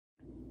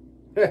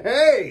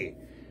Hey,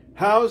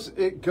 how's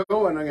it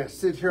going? I'm gonna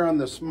sit here on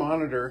this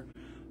monitor.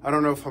 I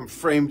don't know if I'm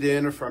framed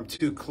in or if I'm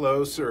too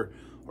close or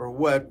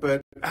what,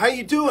 but how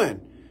you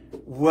doing?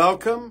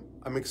 Welcome.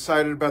 I'm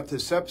excited about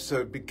this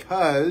episode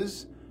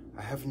because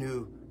I have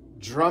new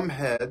drum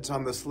heads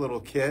on this little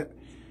kit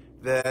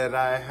that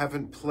I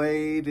haven't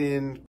played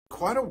in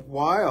quite a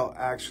while,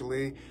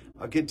 actually.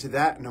 I'll get to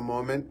that in a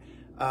moment.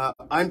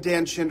 I'm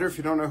Dan Shinder. If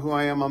you don't know who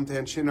I am, I'm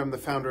Dan Shinder. I'm the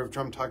founder of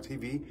Drum Talk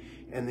TV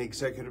and the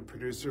executive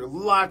producer.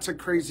 Lots of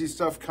crazy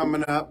stuff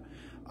coming up.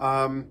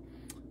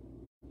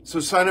 So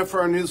sign up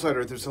for our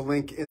newsletter. There's a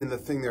link in the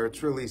thing there.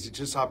 It's really easy.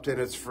 Just opt in.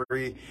 It's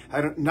free.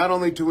 Not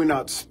only do we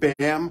not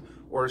spam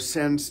or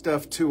send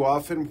stuff too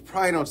often, we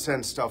probably don't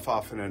send stuff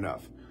often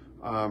enough.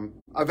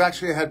 I've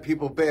actually had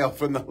people bail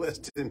from the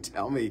list and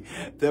tell me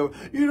that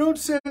you don't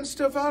send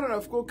stuff out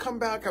enough. We'll come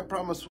back. I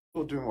promise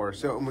we'll do more.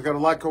 So we got a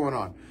lot going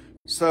on.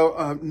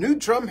 So new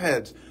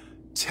Drumheads.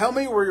 Tell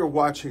me where you're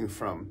watching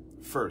from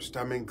first.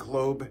 I'm in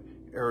Globe,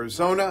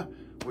 Arizona,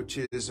 which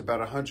is about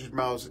 100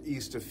 miles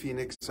east of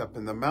Phoenix up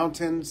in the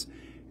mountains.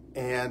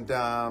 And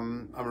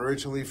I'm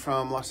originally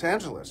from Los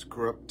Angeles.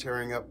 Grew up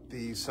tearing up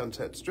the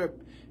Sunset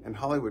Strip in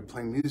Hollywood,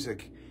 playing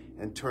music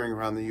and touring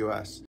around the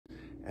U.S.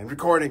 and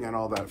recording and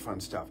all that fun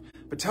stuff.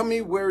 But tell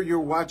me where you're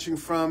watching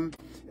from.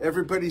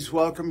 Everybody's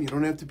welcome. You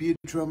don't have to be a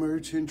drummer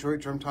to enjoy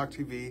Drum Talk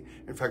TV.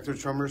 In fact,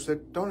 there's drummers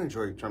that don't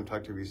enjoy Drum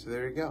Talk TV, so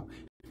there you go.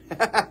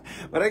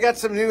 But I got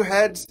some new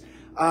heads,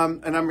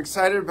 and I'm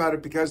excited about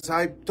it because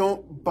I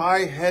don't buy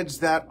heads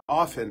that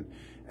often.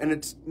 And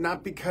it's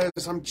not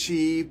because I'm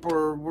cheap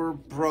or we're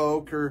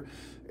broke, or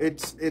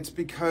it's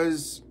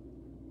because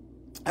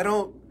I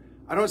don't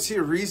see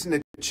a reason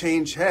to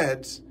change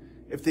heads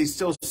if they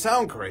still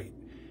sound great.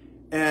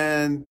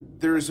 And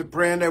there's a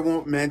brand I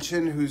won't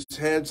mention whose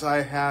heads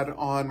I had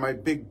on my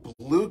big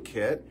blue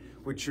kit,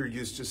 which you're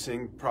used to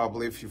seeing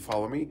probably if you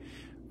follow me,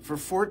 for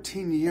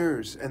 14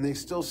 years, and they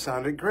still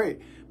sounded great.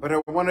 But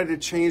I wanted to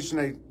change, and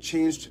I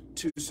changed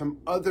to some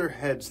other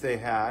heads they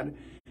had,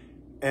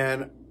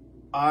 and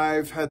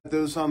I've had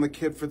those on the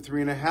kit for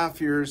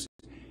 3.5 years,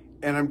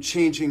 and I'm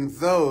changing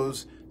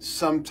those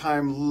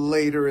sometime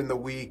later in the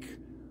week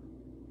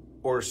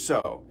or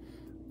so.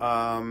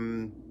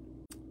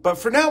 But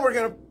for now, we're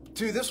going to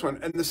do this one,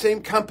 and the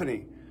same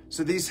company.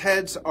 So these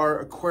heads are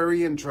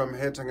Aquarian drum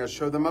heads. I'm going to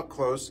show them up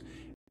close,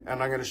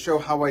 and I'm going to show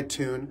how I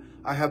tune.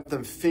 I have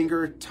them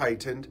finger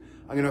tightened.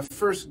 I'm going to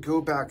first go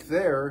back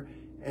there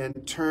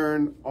and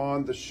turn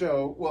on the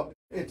show. Well,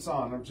 it's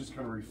on. I'm just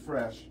going to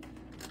refresh.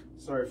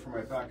 Sorry for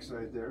my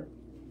backside there.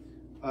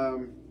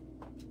 I'm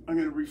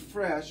going to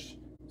refresh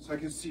so I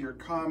can see your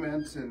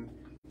comments and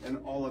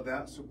all of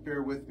that. So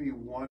bear with me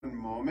one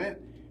moment.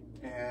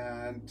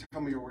 And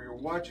tell me where you're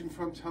watching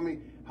from. Tell me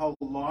how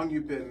long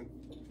you've been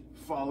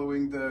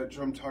following the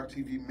Drum Talk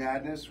TV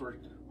madness. We're,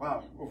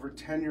 wow, over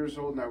 10 years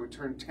old now. We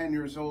turned 10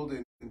 years old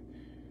in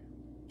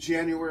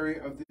January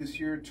of this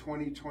year,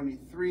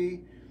 2023.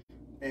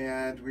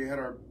 And we had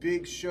our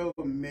big show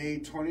May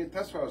 20th.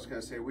 That's what I was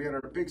going to say. We had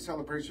our big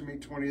celebration May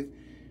 20th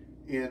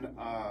in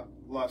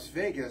Las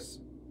Vegas.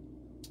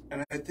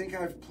 And I think I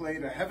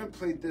haven't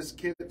played this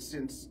kit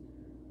since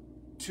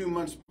 2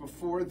 months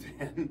before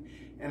then,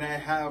 and I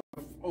have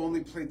only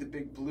played the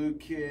big blue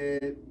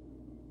kit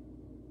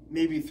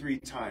maybe 3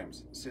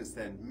 times since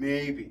then,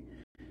 maybe.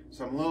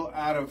 So I'm a little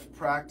out of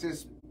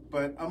practice,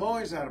 but I'm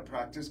always out of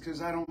practice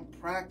because I don't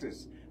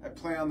practice. I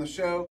play on the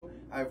show.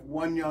 I have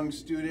one young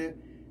student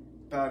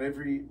about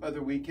every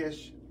other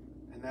weekish,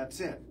 and that's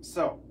it.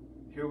 So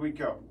here we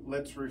go.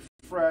 Let's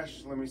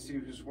refresh. Let me see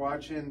who's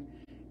watching,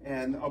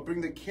 and I'll bring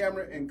the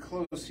camera in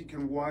close so you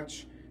can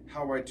watch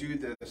how I do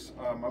this.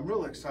 I'm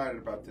really excited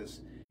about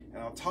this,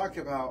 and I'll talk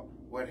about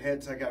what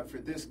heads I got for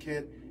this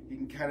kit. You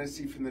can kind of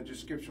see from the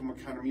description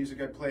what kind of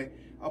music I play.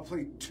 I'll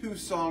play 2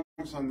 songs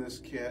on this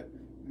kit,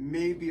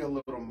 maybe a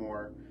little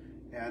more,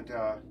 and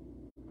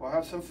we'll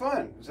have some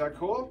fun. Is that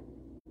cool?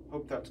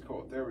 Hope that's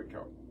cool. There we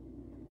go.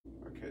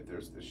 Okay,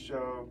 there's the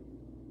show.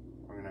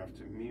 I'm gonna have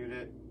to mute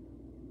it.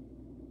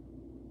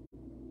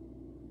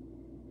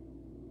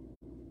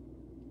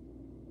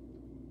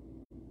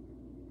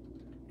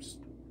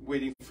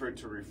 Waiting for it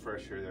to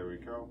refresh here. There we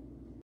go.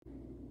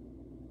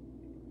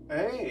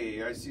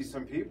 Hey, I see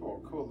some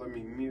people. Cool. Let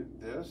me mute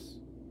this.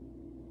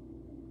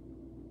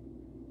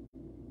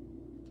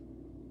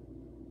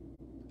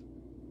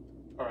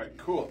 All right,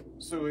 cool.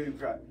 So we've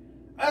got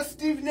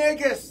Steve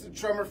Negus, the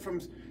drummer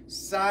from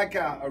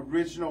Saga,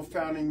 original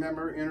founding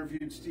member.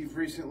 Interviewed Steve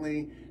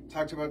recently.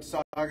 Talked about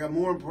Saga.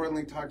 More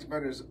importantly, talked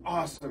about his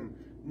awesome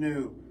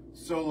new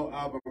solo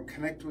album.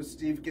 Connect with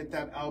Steve. Get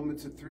that album.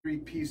 It's a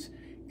 3-piece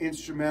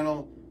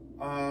instrumental.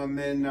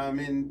 And I'm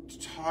in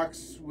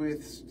talks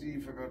with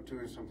Steve about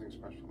doing something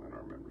special in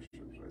our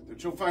memberships, right?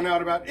 That you'll find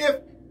out about if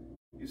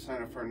you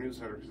sign up for our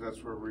newsletter, because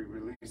that's where we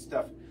release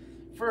stuff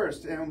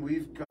first. And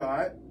we've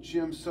got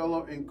Jim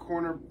Solo in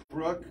Corner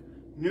Brook,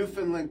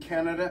 Newfoundland,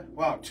 Canada.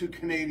 Wow, 2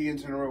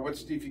 Canadians in a row. What,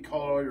 Steve, you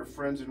call all your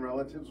friends and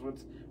relatives?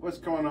 What's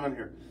going on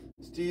here?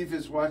 Steve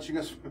is watching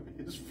us from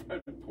his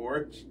front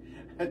porch.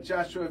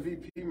 Joshua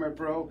VP, my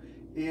bro,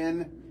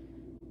 in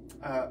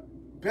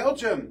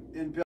Belgium,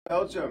 in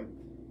Belgium,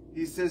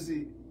 he says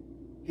he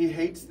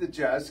hates the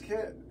jazz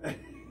kit.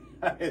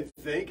 I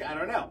think, I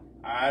don't know.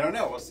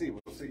 We'll see.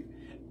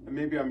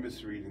 Maybe I'm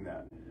misreading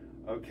that.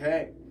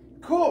 Okay,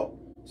 cool.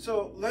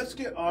 So let's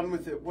get on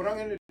with it. What I'm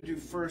going to do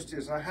first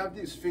is I have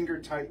these finger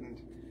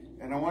tightened,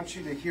 and I want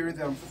you to hear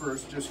them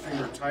first, just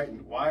finger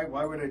tightened. Why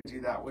would I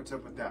do that? What's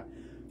up with that?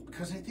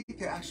 Because I think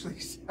they actually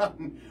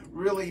sound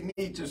really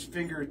neat, just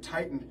finger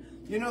tightened.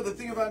 You know, the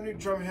thing about new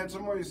drum heads,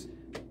 I'm always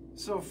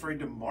so afraid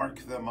to mark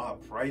them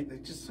up, right? They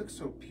just look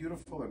so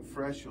beautiful and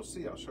fresh. You'll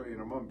see, I'll show you in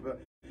a moment.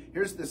 But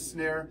here's the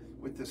snare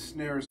with the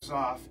snares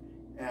off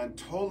and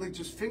totally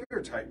just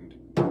finger tightened.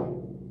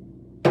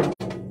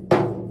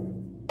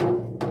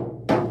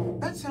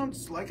 That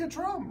sounds like a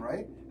drum,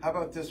 right? How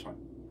about this one?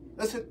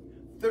 That's it.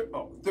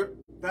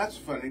 That's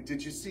funny.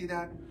 Did you see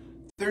that?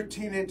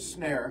 13-inch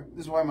snare.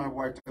 This is why my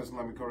wife doesn't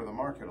let me go to the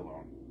market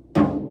alone.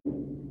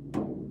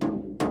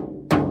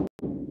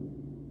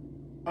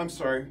 I'm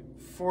sorry,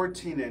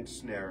 14-inch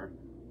snare.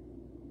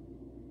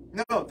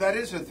 No, that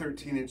is a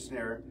 13-inch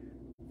snare.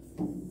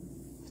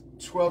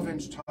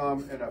 12-inch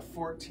tom and a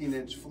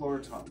 14-inch floor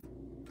tom.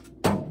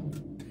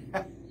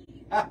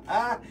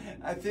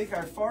 I think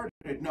I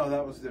farted. No,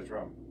 that was the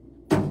drum.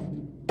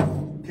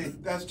 Okay,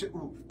 that's just,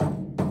 ooh,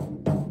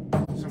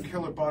 some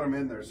killer bottom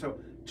in there. So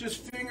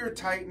just finger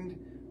tightened.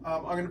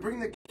 I'm going to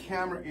bring the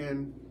camera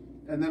in,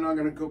 and then I'm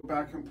going to go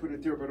back and put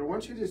it there. But I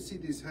want you to see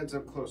these heads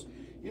up close.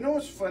 You know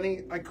what's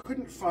funny? I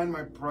couldn't find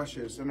my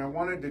brushes, and I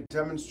wanted to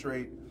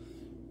demonstrate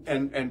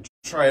and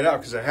try it out,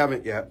 because I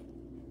haven't yet,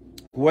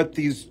 what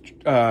these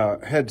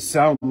heads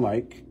sound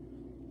like.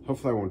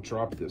 Hopefully I won't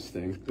drop this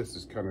thing. This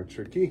is kind of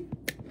tricky.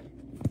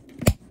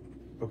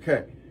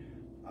 Okay.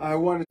 I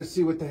wanted to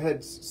see what the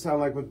heads sound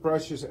like with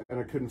brushes, and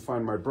I couldn't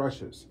find my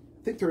brushes.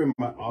 I think they're in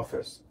my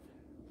office.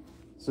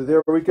 So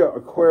there we go.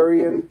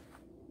 Aquarian,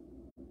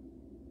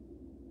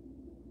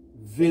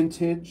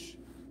 vintage,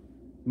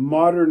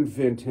 modern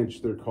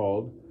vintage they're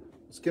called.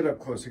 Let's get up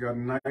close. I got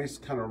a nice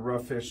kind of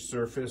roughish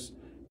surface,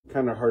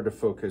 kind of hard to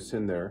focus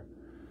in there.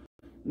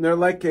 And they're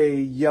like a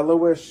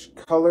yellowish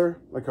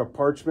color, like a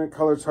parchment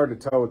color. It's hard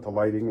to tell with the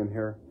lighting in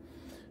here.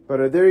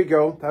 But there you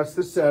go. That's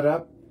the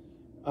setup.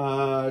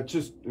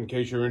 Just in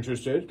case you're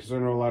interested, because I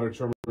know a lot of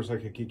drummers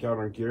like to geek out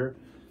on gear.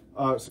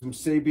 Some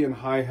Sabian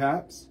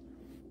hi-hats.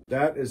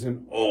 That is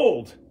an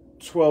old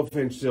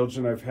 12-inch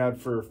Zildjian I've had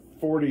for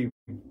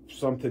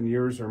 40-something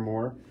years or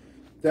more.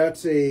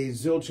 That's a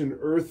Zildjian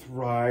Earth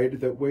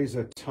Ride that weighs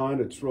a ton.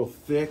 It's real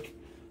thick,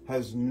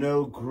 has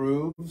no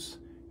grooves,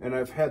 and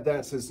I've had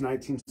that since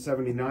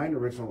 1979,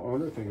 original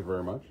owner, thank you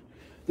very much.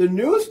 The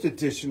newest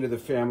addition to the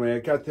family, I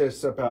got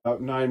this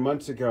about 9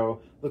 months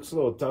ago, looks a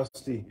little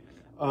dusty,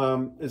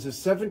 is a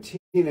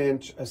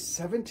 17-inch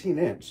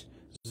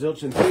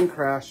Zildjian Thin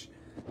Crash,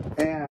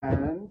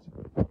 and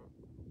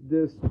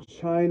this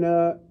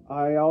China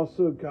I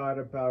also got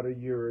about a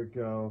year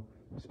ago.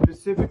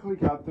 Specifically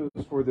got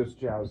those for this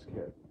jazz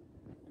kit.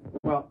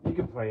 Well, you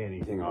can play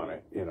anything on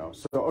it, you know.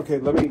 So, okay,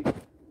 let me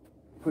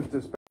put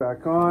this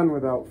back on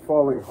without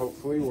falling,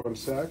 hopefully. One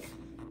sec.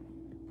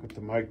 Put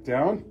the mic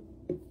down.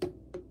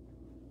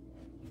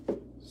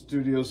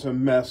 Studio's a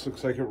mess.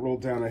 Looks like it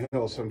rolled down a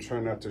hill, so I'm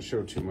trying not to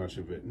show too much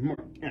of it.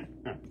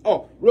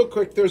 Oh, real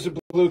quick, there's a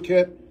blue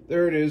kit.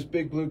 There it is,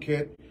 big blue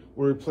kit.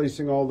 We're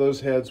replacing all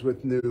those heads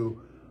with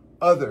new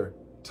other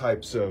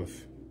types of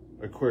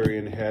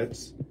Aquarian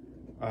heads.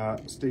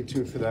 Stay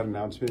tuned for that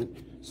announcement.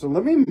 So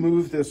let me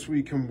move this so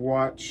we can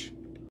watch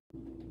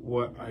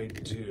what I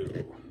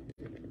do.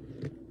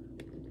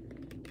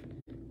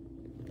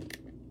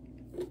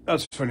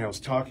 That's funny, I was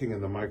talking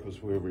and the mic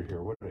was way over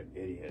here. What an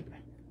idiot.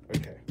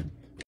 Okay,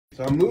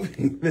 so I'm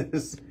moving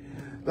this.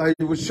 I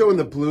was showing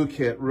the blue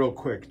kit real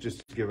quick,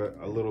 just to give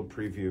a little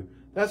preview.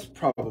 That's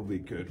probably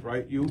good,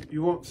 right? You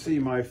won't see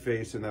my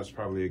face, and that's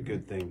probably a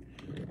good thing.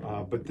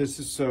 But this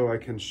is so I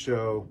can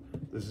show,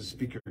 there's a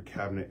speaker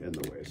cabinet in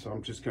the way. So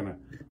I'm just gonna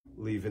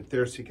leave it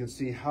there so you can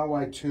see how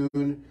I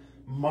tune,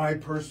 my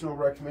personal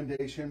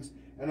recommendations.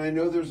 And I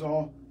know there's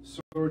all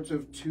sorts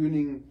of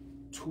tuning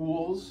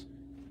tools,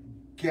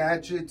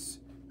 gadgets,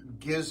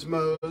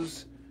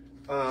 gizmos.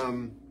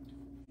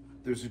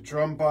 There's a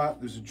drum bot,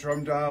 there's a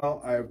drum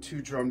dial. I have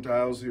two drum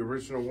dials, the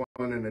original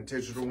one and a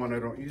digital one. I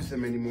don't use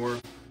them anymore,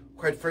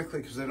 quite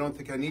frankly, because I don't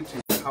think I need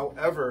to.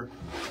 However,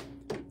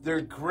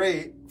 they're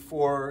great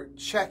for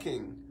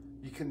checking.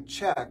 You can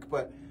check,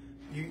 but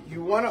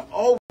you want to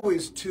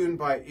always tune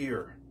by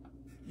ear.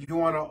 You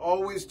want to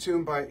always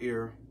tune by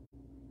ear.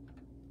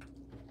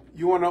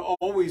 You want to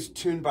always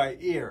tune by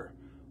ear.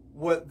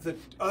 What the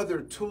other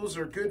tools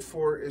are good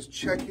for is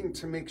checking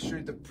to make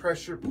sure the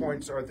pressure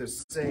points are the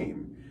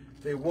same.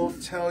 They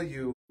won't tell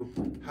you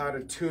how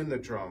to tune the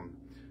drum.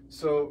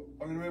 So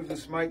I'm going to move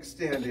this mic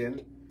stand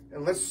in,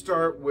 and let's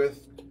start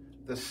with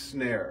the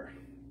snare.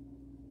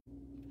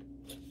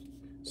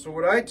 So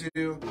what I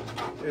do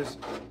is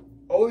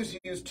always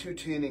use two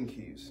tuning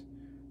keys,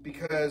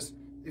 because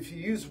if you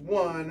use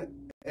one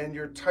and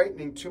you're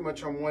tightening too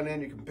much on one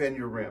end, you can bend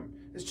your rim.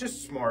 It's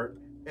just smart,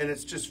 and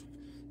it's just,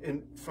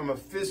 from a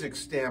physics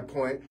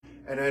standpoint,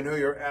 and I know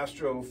you're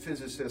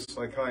astrophysicists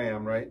like I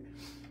am, right?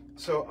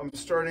 So I'm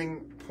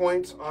starting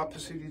points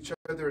opposite each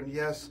other, and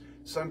yes,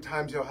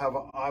 sometimes you'll have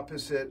an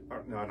opposite,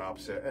 or not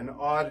opposite, an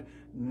odd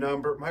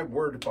number. My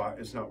word bot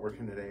is not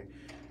working today.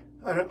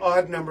 An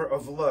odd number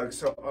of lugs.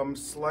 So I'm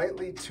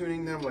slightly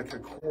tuning them like a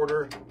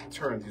quarter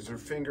turn. These are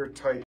finger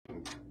tightened.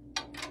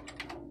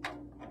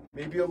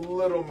 Maybe a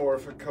little more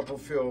if a couple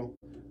feel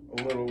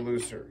a little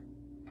looser.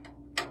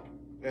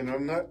 And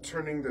I'm not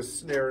turning the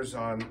snares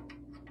on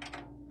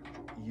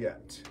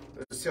yet.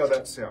 Let's see how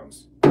that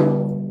sounds.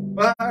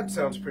 Well, that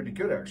sounds pretty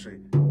good actually.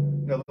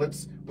 Now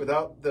let's,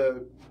 without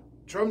the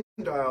drum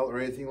dial or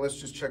anything, let's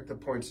just check the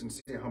points and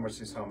see how much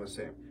they sound the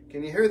same.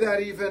 Can you hear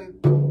that even?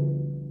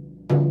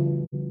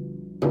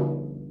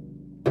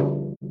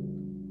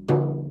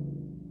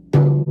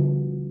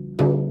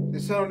 They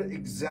sound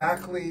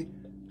exactly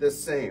the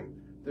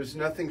same. There's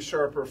nothing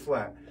sharp or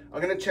flat. I'm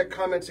going to check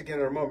comments again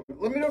in a moment.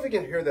 Let me know if you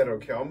can hear that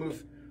okay. I'll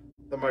move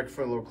the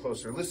microphone a little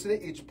closer. Listen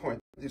to each point.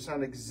 They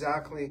sound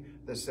exactly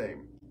the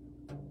same.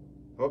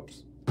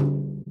 Oops.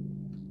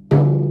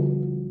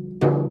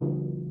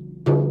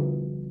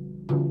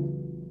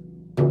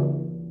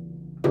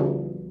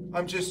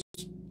 I'm just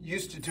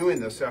used to doing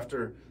this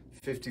after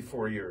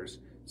 54 years.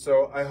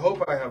 So I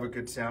hope I have a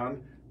good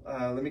sound.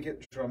 Let me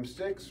get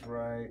drumsticks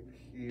right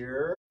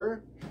here.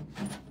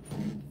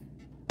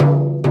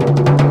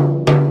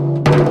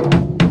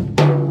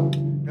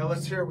 Now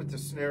let's hear it with the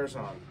snares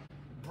on.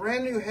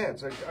 Brand new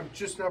heads. I'm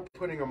just not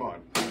putting them on.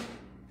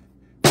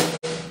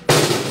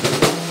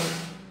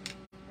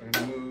 I'm going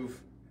to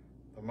move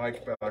the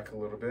mic back a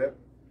little bit.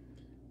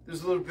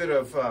 There's a little bit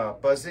of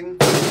buzzing.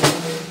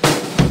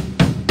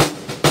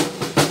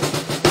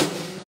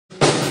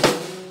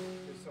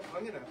 So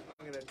I'm gonna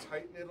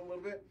tighten it a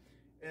little bit.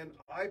 And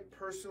I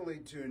personally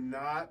do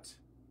not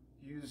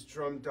use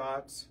drum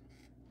dots,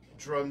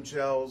 drum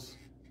gels,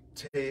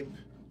 tape,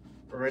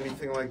 or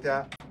anything like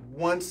that.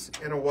 Once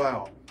in a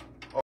while,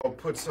 I'll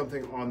put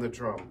something on the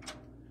drum.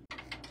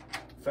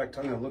 In fact,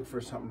 I'm gonna look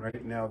for something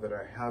right now that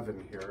I have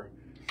in here.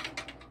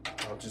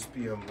 I'll just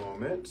be a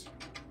moment.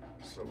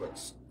 So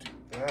let's do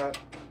that.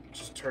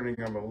 Just turning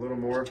them a little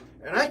more.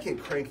 And I can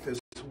crank this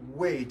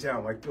way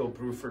down like Bill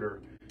Bruford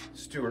or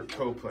Stuart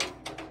Copeland.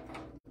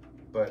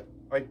 But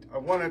I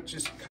want to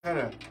just kind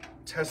of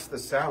test the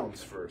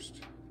sounds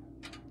first.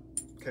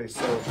 Okay,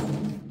 so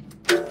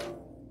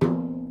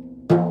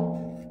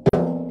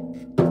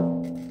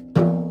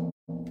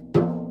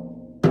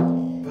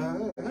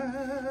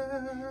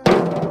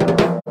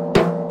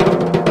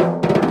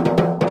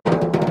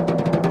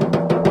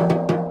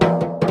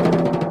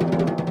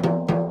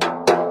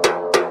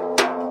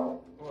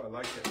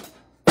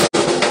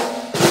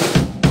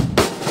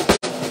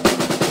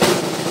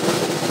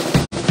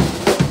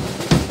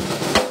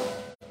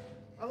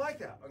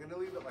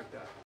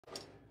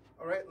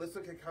let's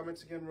look at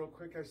comments again real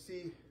quick. I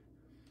see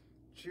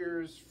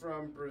cheers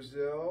from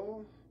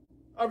Brazil.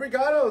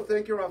 Obrigado.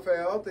 Thank you,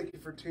 Rafael. Thank you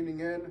for tuning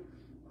in.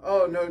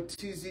 Oh, no,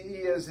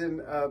 TZE as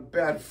in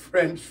bad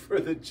French for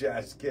the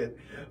jazz kit.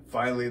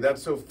 Finally,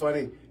 that's so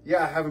funny.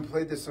 Yeah, I haven't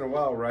played this in a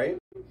while, right?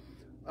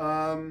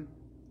 Am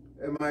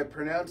I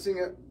pronouncing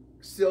it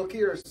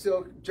Silky or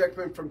Silk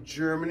Jackman from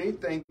Germany?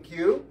 Thank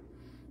you.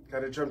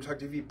 Got a Drum Talk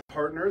TV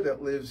partner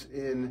that lives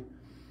in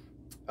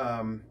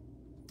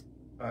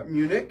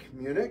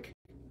Munich.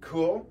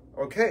 Cool.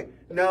 Okay,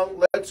 now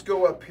let's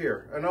go up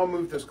here, and I'll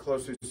move this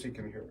closer so you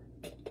can hear.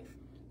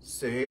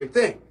 Same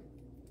thing.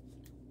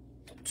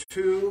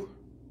 2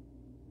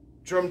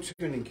 drum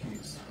tuning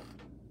keys.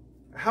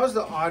 How's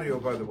the audio,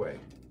 by the way?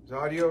 Is the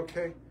audio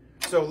okay?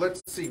 So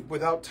let's see,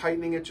 without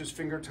tightening it, just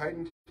finger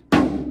tightened.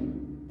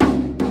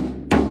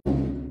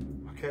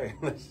 Okay,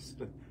 let's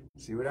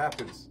see what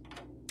happens.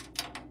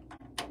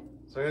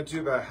 So I'm going to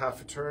do about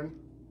half a turn.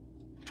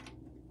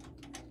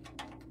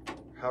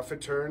 Half a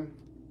turn.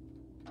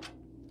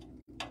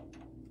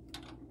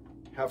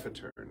 Half a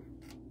turn.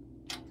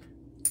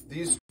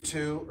 These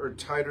 2 are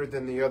tighter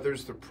than the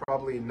others. They're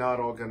probably not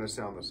all going to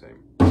sound the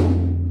same.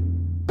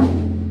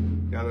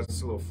 Yeah,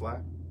 that's a little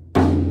flat.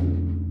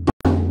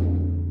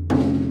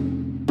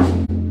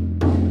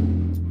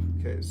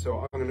 Okay, so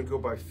I'm going to go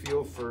by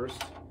feel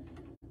first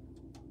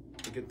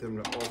to get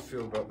them to all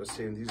feel about the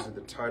same. These are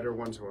the tighter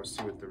ones. I want to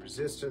see what the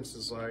resistance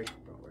is like.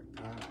 About like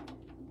that.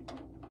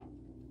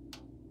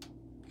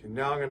 Okay,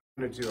 now I'm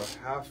going to do a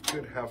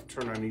good half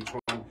turn on each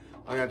one.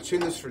 I'm going to tune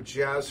this for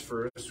jazz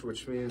first,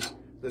 which means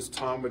this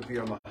tom would be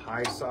on the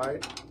high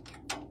side.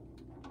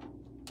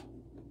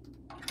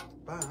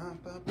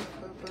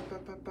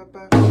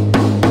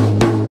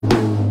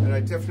 And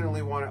I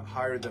definitely want it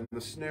higher than the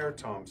snare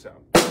tom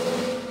sound.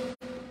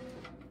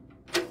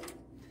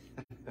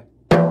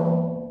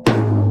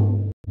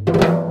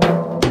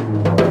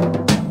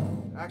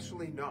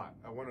 Actually not.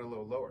 I want it a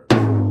little lower.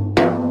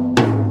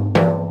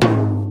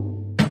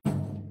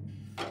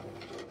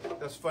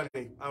 That's funny.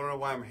 I don't know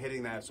why I'm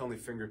hitting that. It's only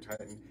finger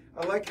tightened.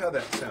 I like how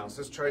that sounds.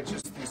 Let's try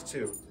just these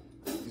 2.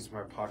 These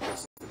are my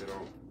pockets. They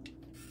don't.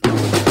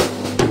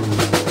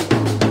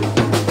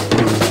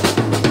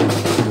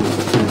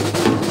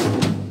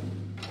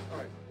 All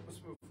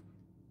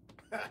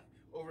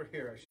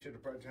here. I should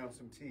have brought down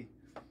some tea.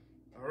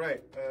 All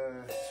right,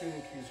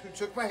 tuning keys. Who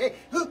took my, hey,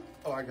 who?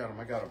 Oh, I got him.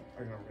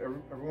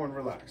 Everyone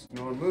relax.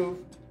 No one move.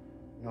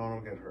 No one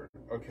will get hurt.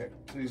 Okay,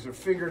 so these are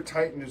finger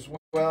tightened as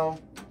well.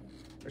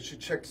 I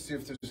should check to see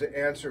if there's an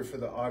answer for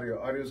the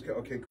audio. Audio's good.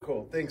 Okay,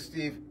 cool. Thanks,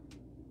 Steve.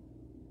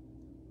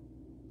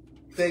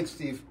 Thanks,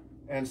 Steve.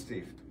 And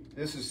Steve.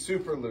 This is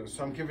super loose,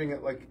 so I'm giving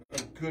it like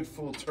a good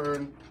full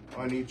turn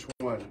on each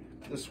one.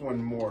 This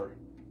one more.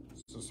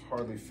 This is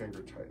hardly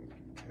finger tightened.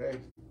 Okay.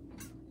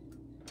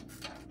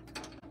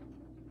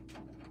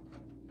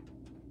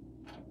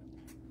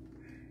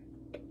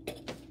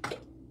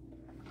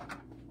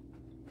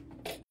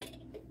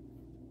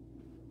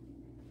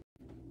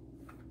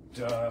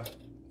 Duh.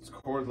 It's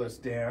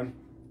cordless, Dan.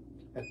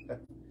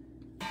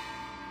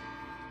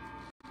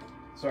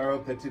 So I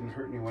hope that didn't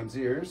hurt anyone's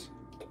ears.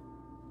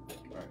 All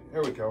right,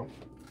 here we go.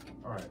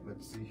 All right,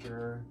 let's see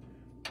here.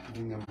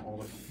 Getting them all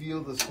to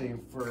feel the same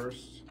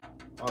first.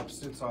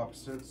 Opposites,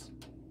 opposites.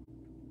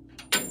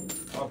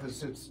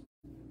 Opposites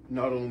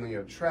not only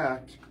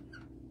attract,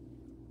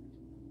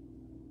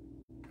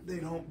 they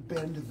don't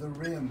bend the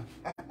rim.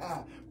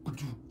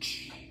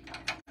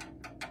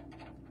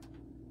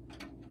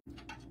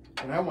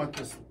 And I want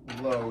this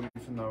low,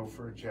 even though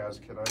for a jazz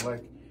kit, I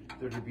like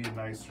there to be a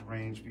nice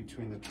range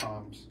between the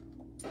toms.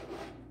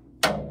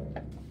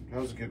 That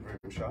was a good rim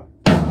shot.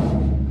 I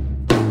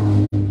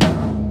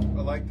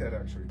like that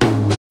actually.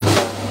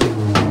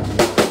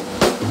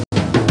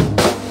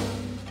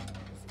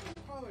 It's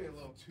probably a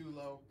little too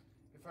low.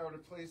 If I were to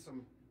play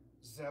some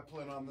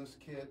Zeppelin on this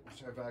kit,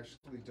 which I've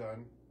actually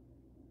done.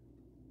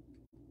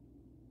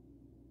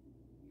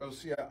 Oh,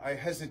 see, I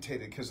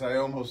hesitated because I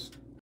almost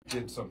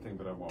did something,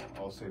 but I won't.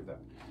 I'll save that.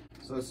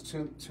 So let's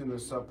tune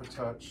this up a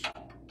touch.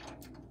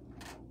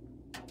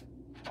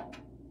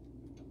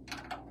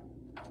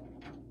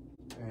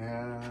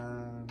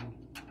 And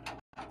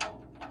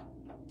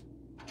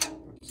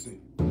let's see.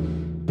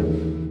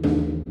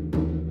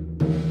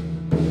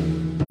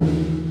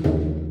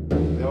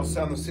 They all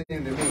sound the same to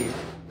me.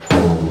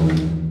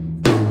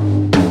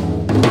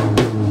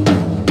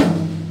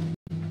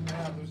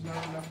 Yeah, there's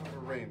not enough of a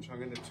range. I'm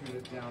going to tune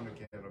it down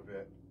again a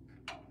bit.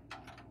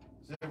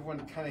 Does everyone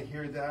kind of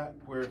hear that?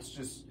 Where it's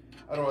just,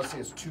 I don't want to say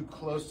it's too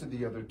close to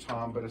the other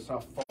tom, but it's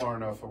not far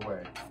enough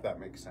away, if that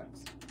makes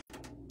sense.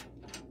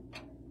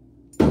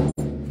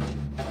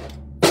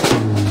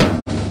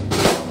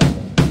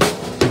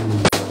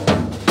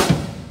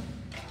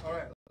 All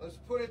right, let's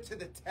put it to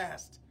the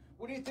test.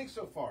 What do you think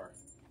so far?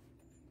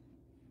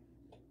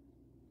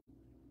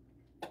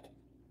 Let's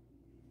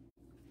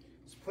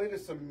play to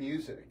some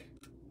music.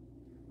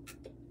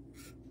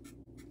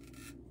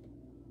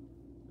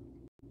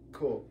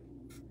 Cool.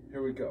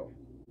 Here we go.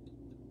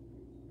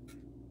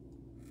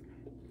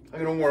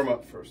 I'm going to warm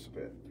up first a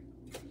bit.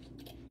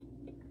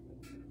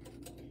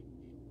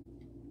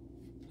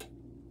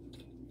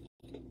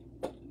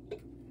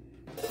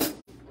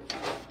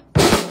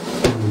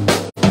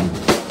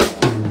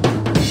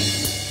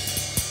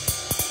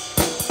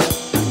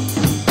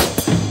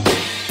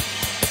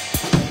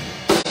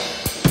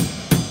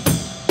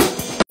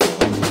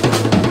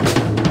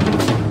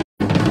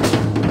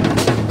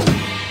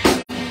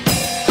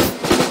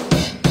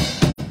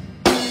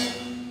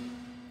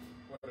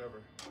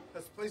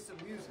 Let's play some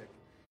music.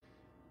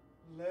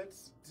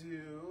 Let's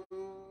do...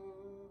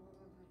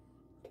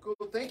 Cool.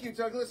 Thank you,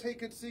 Douglas. Hey,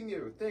 good seeing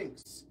you.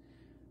 Thanks.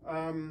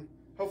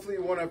 Hopefully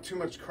you won't have too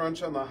much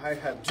crunch on the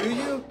hi-hat. Do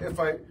you? If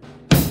I...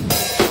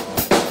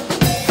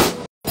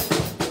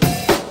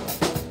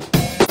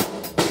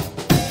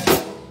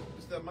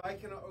 Is the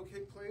mic in an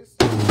okay place?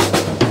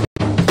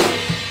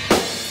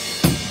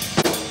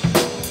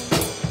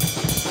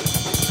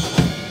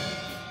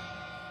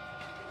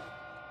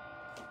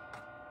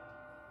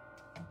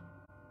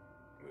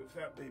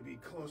 That baby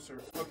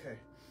closer. Okay.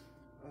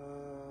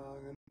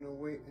 I'm gonna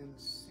wait and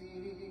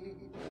see.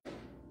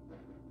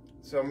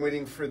 So I'm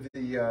waiting for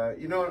the,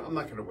 you know what? I'm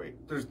not gonna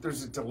wait.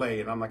 There's a delay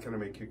and I'm not gonna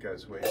make you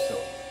guys wait.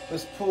 So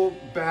let's pull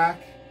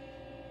back.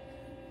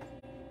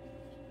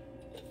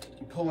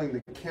 I'm pulling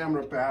the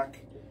camera back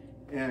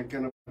and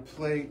gonna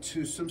play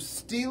to some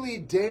Steely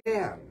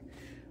Dan.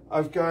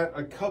 I've got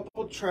a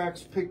couple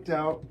tracks picked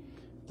out.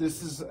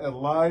 This is a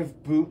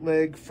live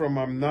bootleg from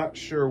I'm not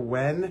sure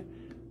when,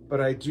 but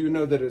I do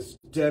know that it's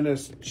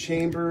Dennis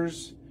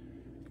Chambers,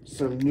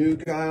 some new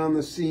guy on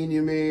the scene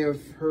you may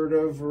have heard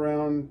of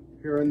around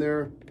here and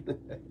there.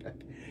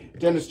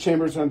 Dennis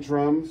Chambers on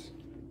drums.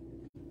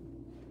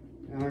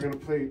 And I'm going to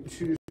play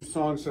two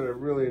songs that I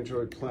really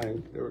enjoyed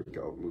playing. There we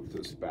go, move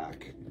this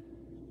back.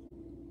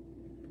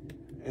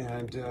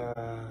 And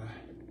I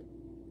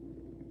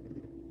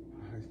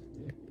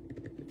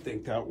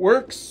think that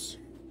works.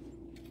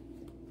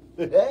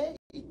 Hey!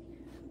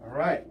 All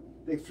right,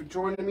 thanks for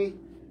joining me.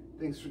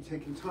 Thanks for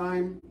taking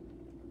time.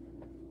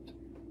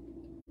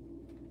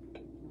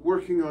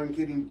 Working on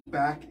getting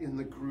back in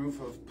the groove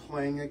of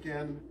playing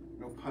again,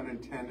 no pun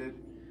intended.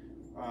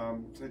 I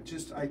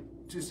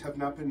just have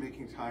not been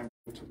making time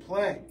to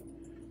play.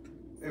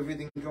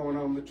 Everything going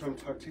on with Drum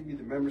Talk TV,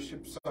 the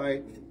membership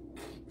site,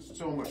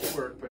 so much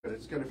work, but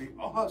it's going to be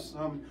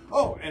awesome.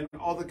 Oh, and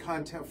all the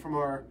content from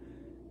our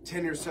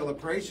 10-year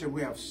celebration.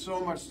 We have so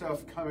much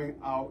stuff coming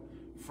out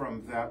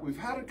from that. We've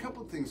had a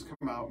couple things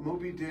come out,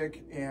 Moby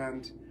Dick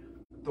and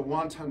the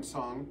Wonton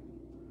song.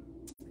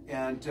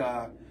 And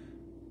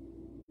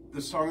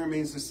the song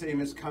remains the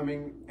same as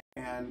coming.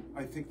 And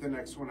I think the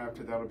next one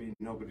after that will be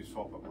Nobody's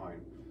Fault But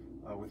Mine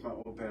with my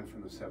old band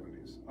from the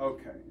 70s.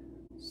 Okay,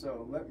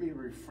 so let me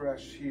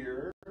refresh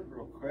here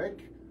real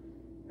quick.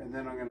 And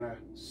then I'm going to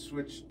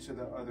switch to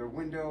the other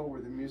window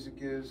where the music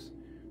is.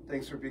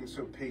 Thanks for being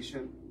so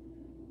patient.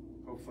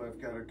 Hopefully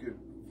I've got a good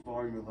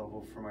volume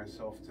level for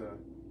myself to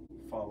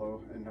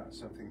follow and not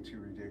something too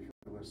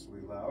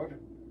ridiculously loud.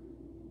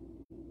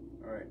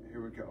 All right,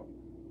 here we go.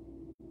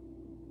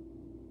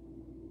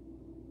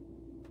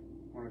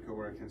 I want to go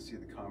where I can see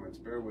the comments.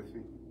 Bear with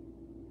me.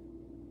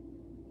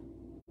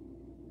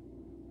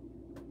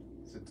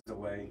 It's a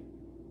delay.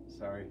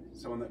 Sorry.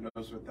 Someone that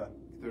knows what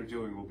they're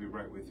doing will be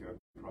right with you,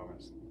 I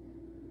promise.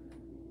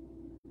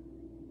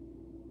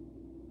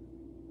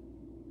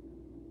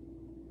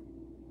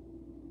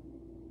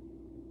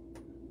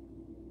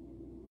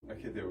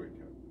 Okay, there we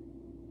go.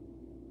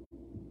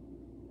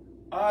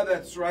 Ah,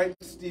 that's right,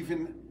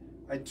 Stephen.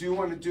 I do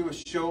want to do a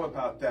show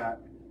about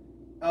that.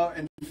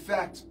 In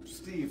fact,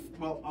 Steve,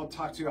 well, I'll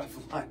talk to you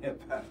offline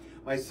about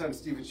my son,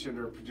 Stephen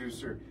Shinder,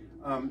 producer.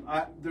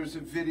 There's a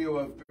video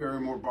of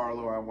Barrymore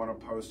Barlow I want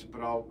to post,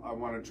 but I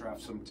want to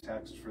draft some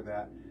text for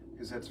that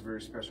because that's a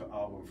very special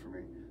album for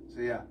me.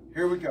 So yeah,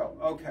 here we go.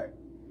 Okay.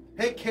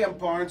 Hey, Cam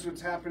Barnes,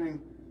 what's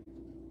happening?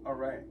 All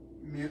right,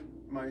 mute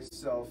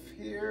myself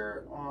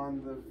here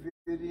on the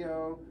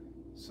video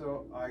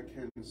so I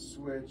can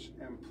switch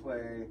and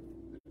play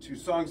the two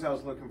songs I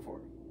was looking for.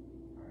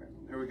 All right,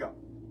 here we go.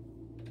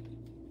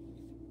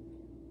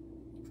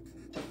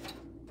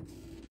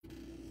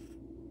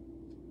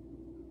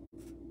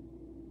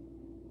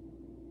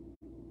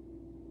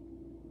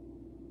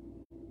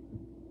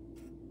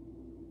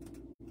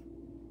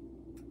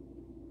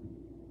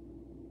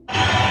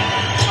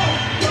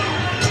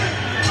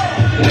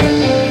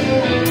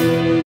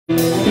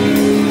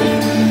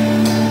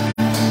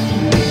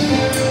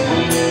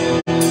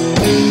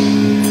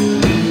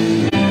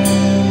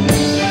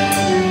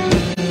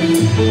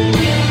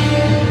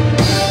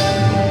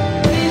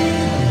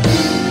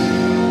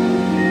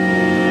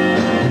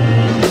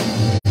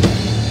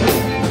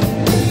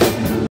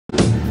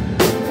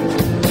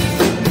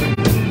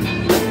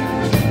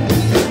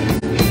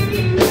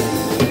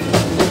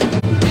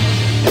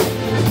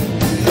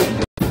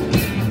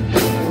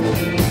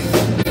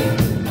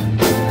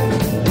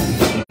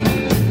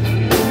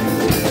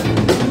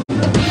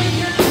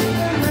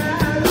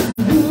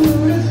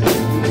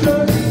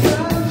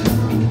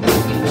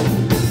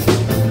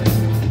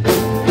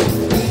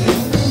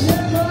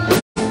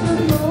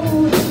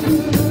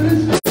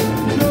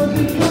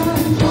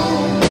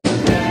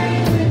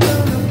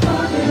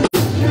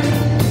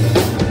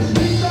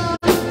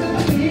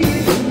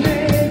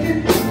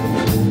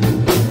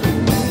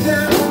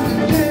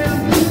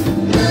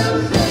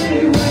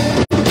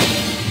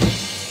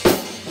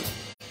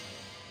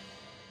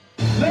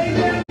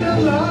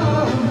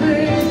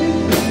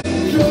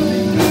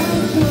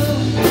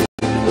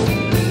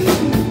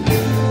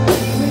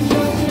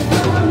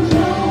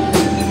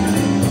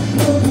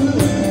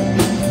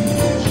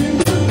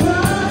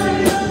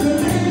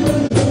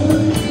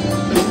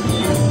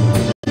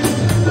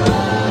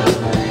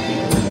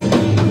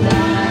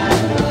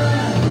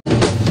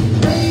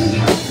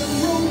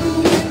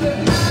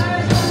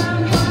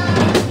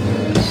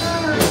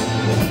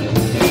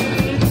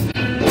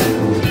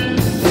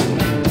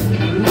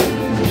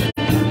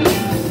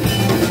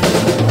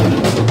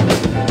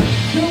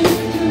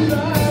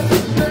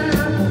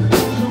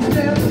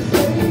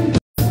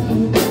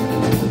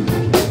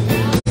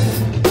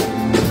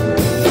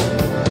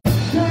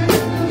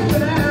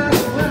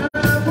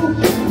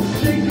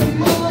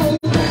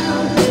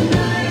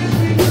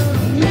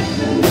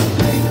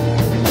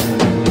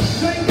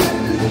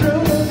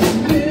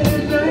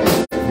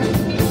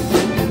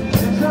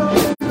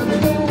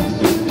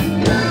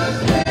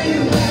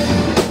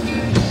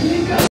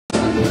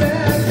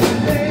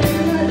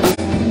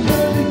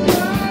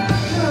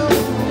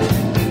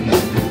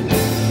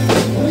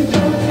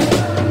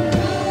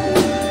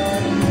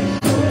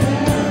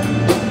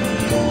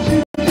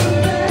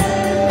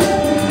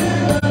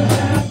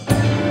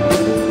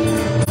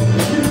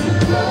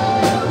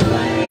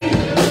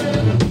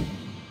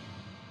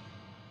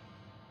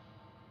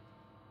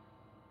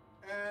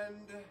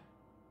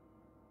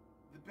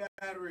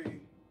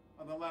 Battery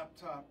on the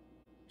laptop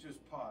just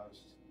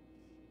paused.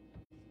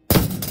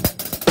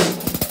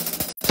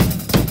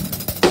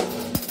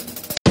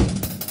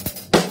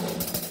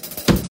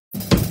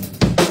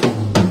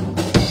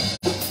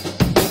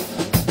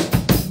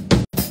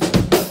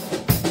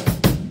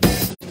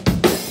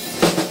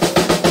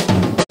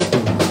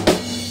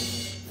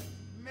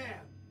 Man,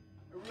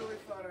 I really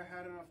thought I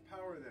had enough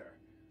power there.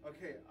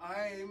 Okay,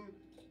 I'm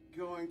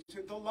going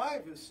to, the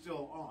live is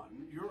still on.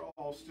 You're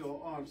all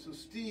still on. So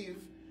Steve,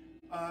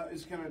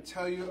 is going to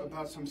tell you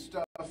about some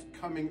stuff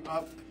coming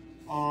up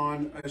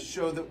on a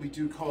show that we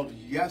do called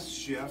Yes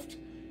Shift.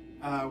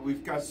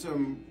 We've got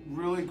some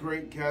really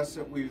great guests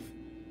that we've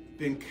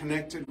been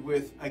connected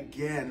with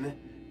again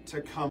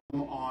to come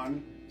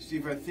on.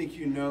 Steve, I think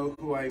you know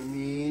who I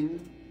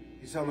mean.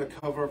 He's on the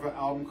cover of an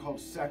album called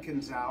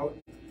Seconds Out.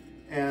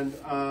 And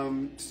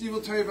Steve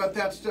will tell you about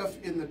that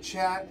stuff in the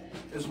chat,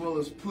 as well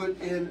as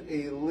put in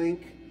a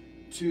link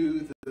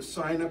to the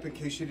sign up in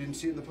case you didn't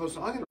see it in the post.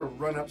 So I'm going to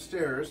run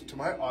upstairs to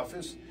my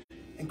office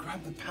and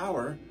grab the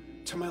power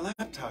to my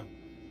laptop.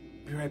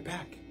 Be right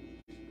back.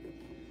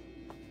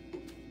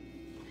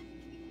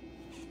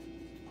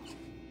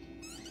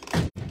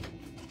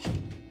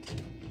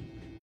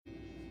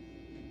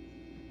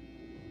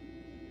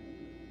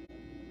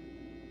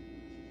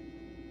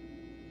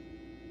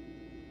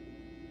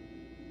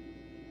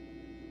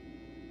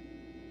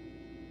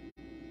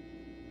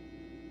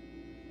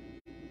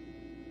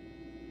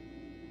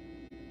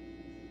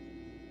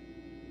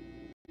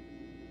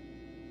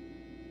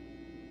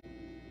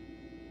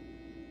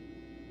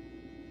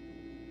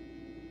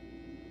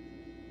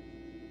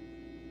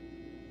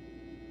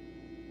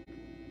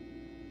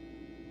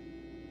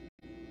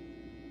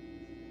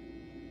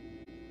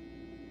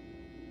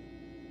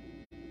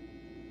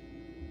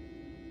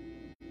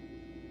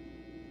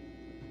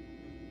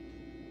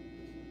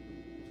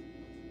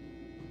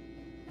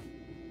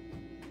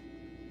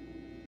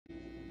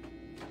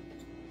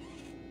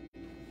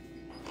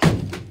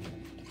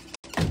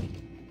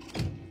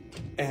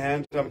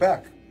 And I'm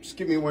back. Just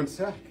give me one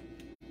sec.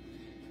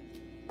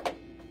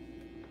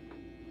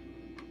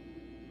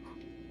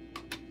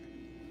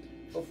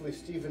 Hopefully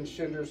Steven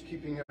Shinder's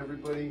keeping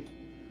everybody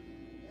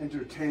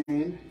entertained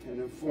and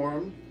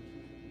informed.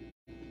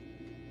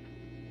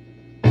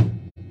 Here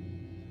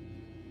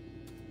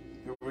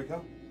we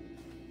go.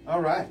 All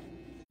right.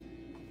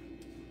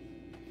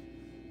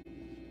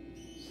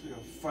 So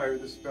I'll fire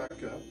this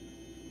back up.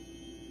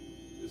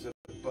 Is it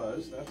a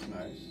buzz? That's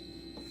nice.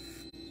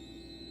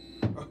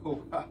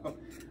 Oh, wow.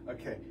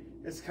 Okay,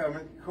 it's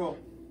coming. Cool.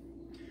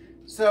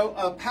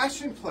 So,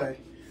 Passion Play.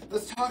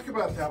 Let's talk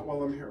about that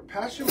while I'm here.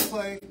 Passion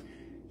Play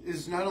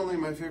is not only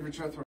my favorite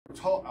Jethro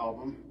Tull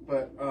album,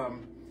 but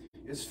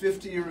it's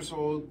 50 years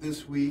old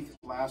this week,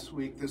 last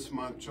week, this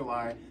month,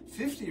 July.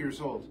 50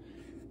 years old.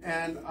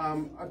 And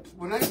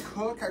when I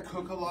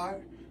cook a lot.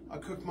 I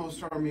cook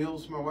most of our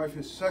meals. My wife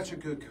is such a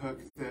good cook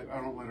that I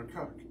don't let her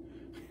cook.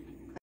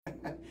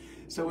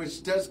 So when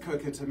she does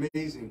cook, it's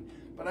amazing.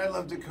 But I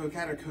love to cook. I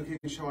had a cooking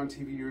show on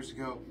TV years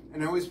ago,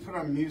 and I always put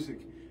on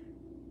music.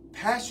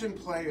 Passion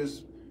Play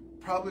is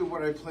probably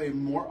what I play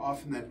more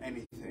often than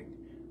anything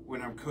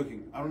when I'm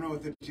cooking. I don't know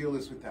what the deal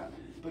is with that.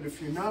 But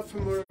if you're not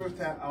familiar with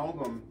that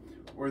album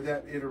or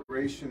that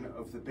iteration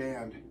of the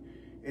band,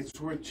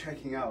 it's worth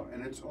checking out.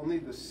 And it's only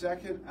the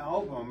second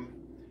album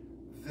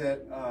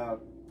that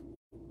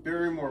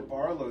Barrymore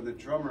Barlow, the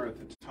drummer at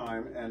the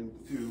time, and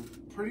through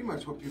pretty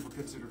much what people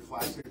consider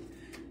classic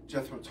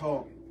Jethro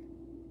Tull,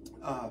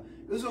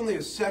 it was only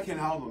a second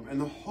album, and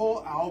the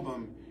whole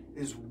album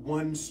is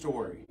one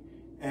story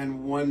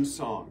and one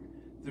song.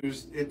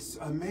 It's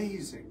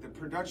amazing. The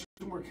production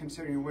we're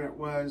considering when it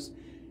was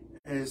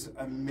is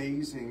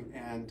amazing,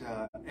 and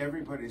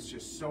everybody's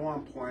just so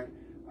on point.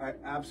 I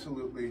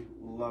absolutely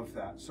love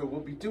that. So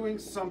we'll be doing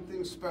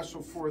something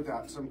special for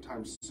that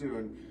sometime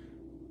soon,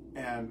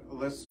 and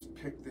let's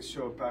pick the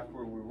show back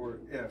where we were,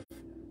 if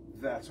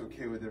that's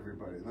okay with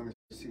everybody. Let me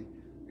see.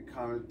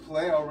 Comment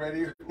play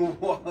already. Who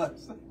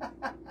was?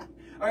 All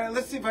right,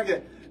 let's see if I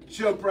can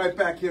jump right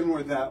back in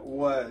where that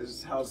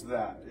was. How's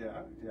that?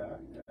 Yeah.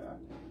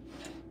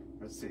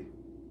 Let's see.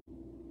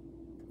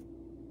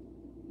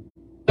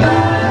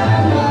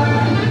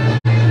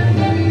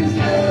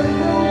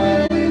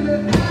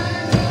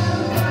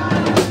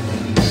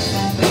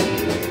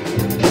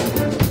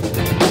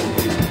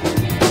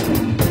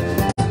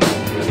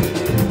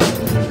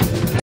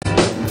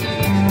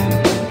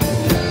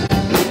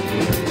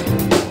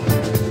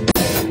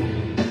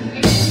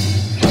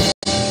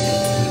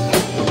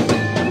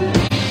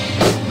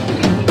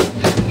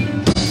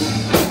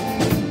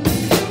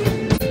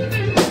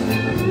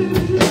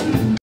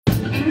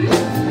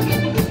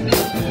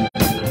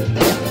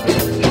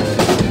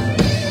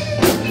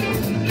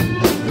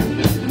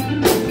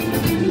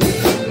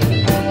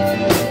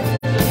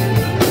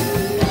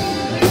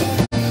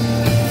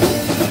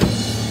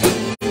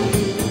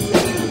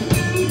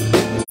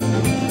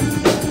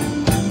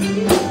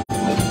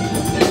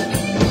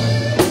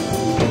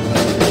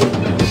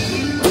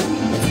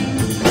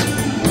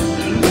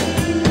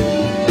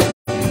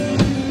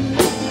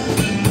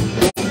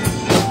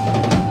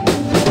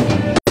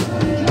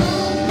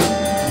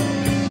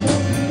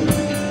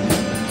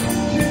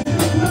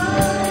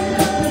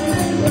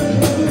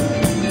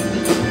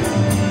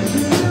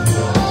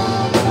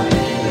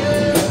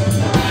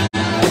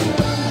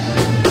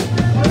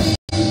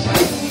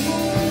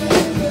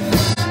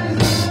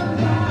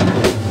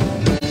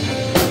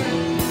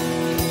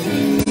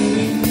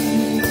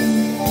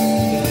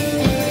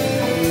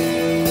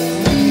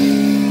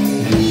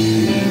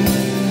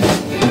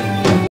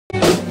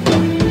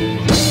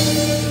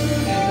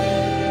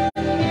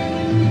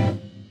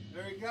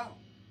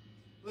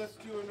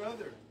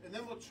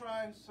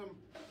 some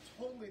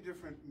totally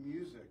different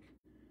music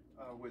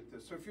with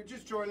this. So if you're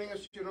just joining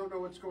us, you don't know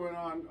what's going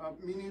on,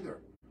 me neither.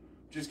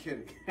 Just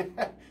kidding.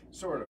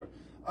 Sort of.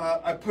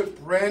 I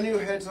put brand new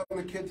heads on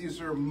the kit.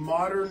 These are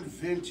modern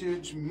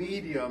vintage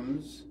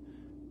mediums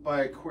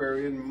by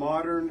Aquarian.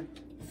 Modern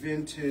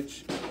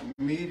vintage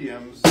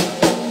mediums. In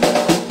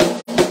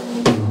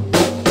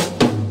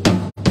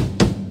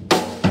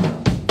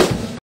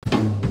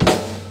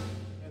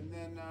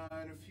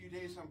a few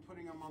days, I'm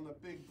putting them on the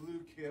big blue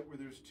kit where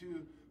there's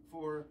 2,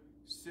 4,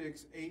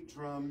 6, 8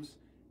 drums,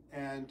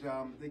 and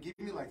they gave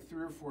me like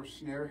 3 or 4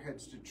 snare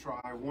heads to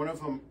try. One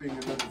of them being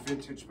another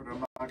vintage, but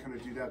I'm not going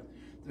to do that.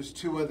 There's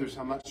 2 others.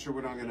 I'm not sure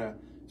what I'm going to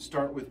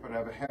start with, but I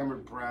have a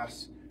hammered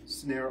brass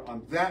snare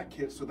on that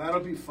kit, so that'll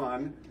be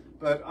fun.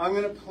 But I'm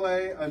going to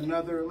play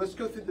another. Let's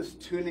go through this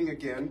tuning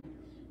again,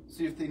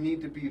 see if they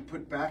need to be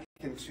put back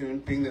in tune,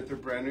 being that they're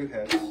brand new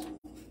heads.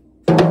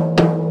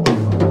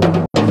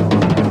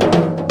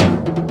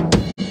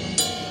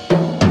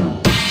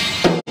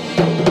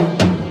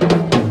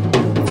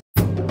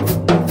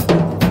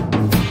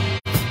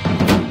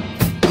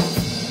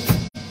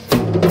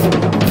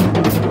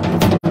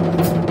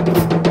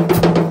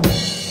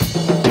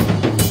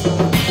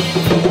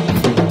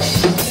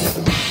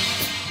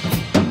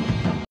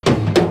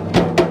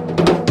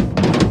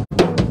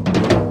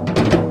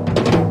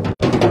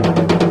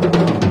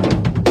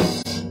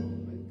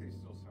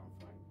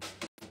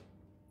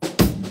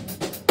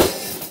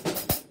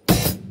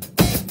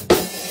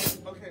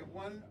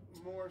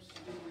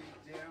 Steely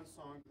Dan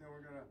song, then we're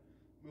going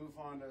to move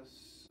on to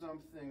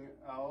something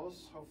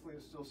else. Hopefully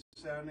it's still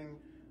sounding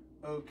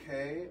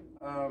okay.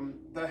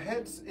 The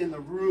heads in the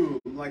room,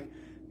 like,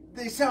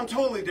 they sound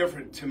totally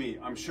different to me,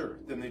 I'm sure,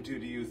 than they do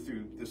to you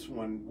through this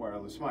one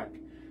wireless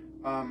mic.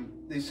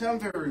 They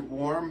sound very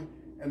warm,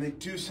 and they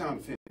do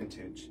sound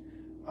vintage.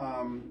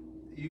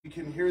 You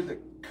can hear the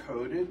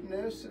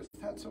coatedness, if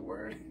that's a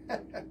word.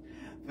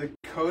 the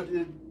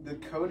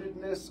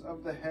coatedness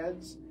of the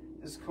heads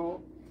is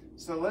cool.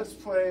 So let's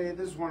play,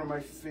 this is one of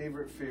my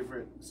favorite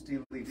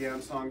Steely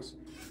Dan songs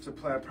to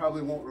play. I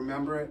probably won't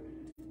remember it,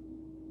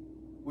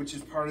 which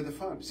is part of the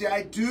fun. See,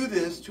 I do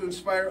this to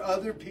inspire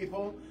other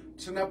people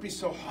to not be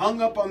so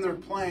hung up on their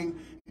playing.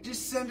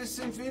 Just send us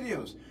in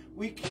videos.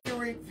 We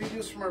curate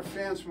videos from our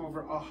fans from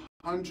over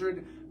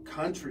 100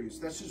 countries.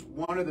 That's just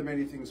one of the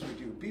many things we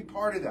do. Be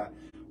part of that.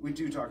 We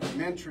do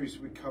documentaries,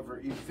 we cover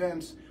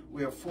events.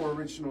 We have 4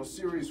 original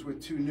series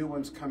with 2 new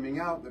ones coming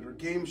out that are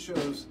game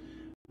shows.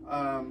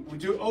 We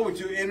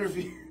do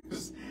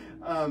interviews.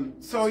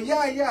 So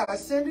yeah,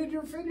 send in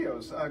your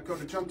videos. Go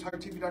to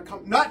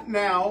drumtalktv.com. Not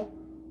now.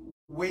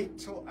 Wait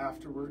till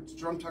afterwards.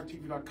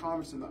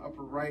 Drumtalktv.com is in the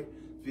upper right.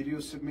 Video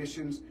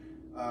submissions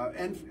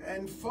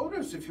and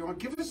photos if you want.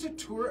 Give us a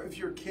tour of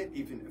your kit.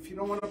 Even if you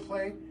don't want to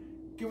play,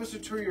 give us a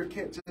tour of your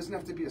kit. It doesn't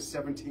have to be a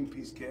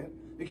 17-piece kit.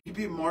 It could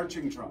be a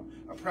marching drum,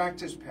 a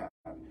practice pad.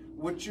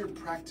 What's your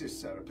practice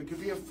setup? It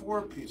could be a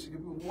 4-piece. It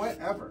could be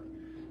whatever.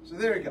 So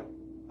there you go.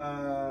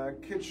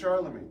 Kid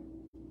Charlemagne.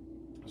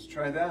 Let's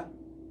try that.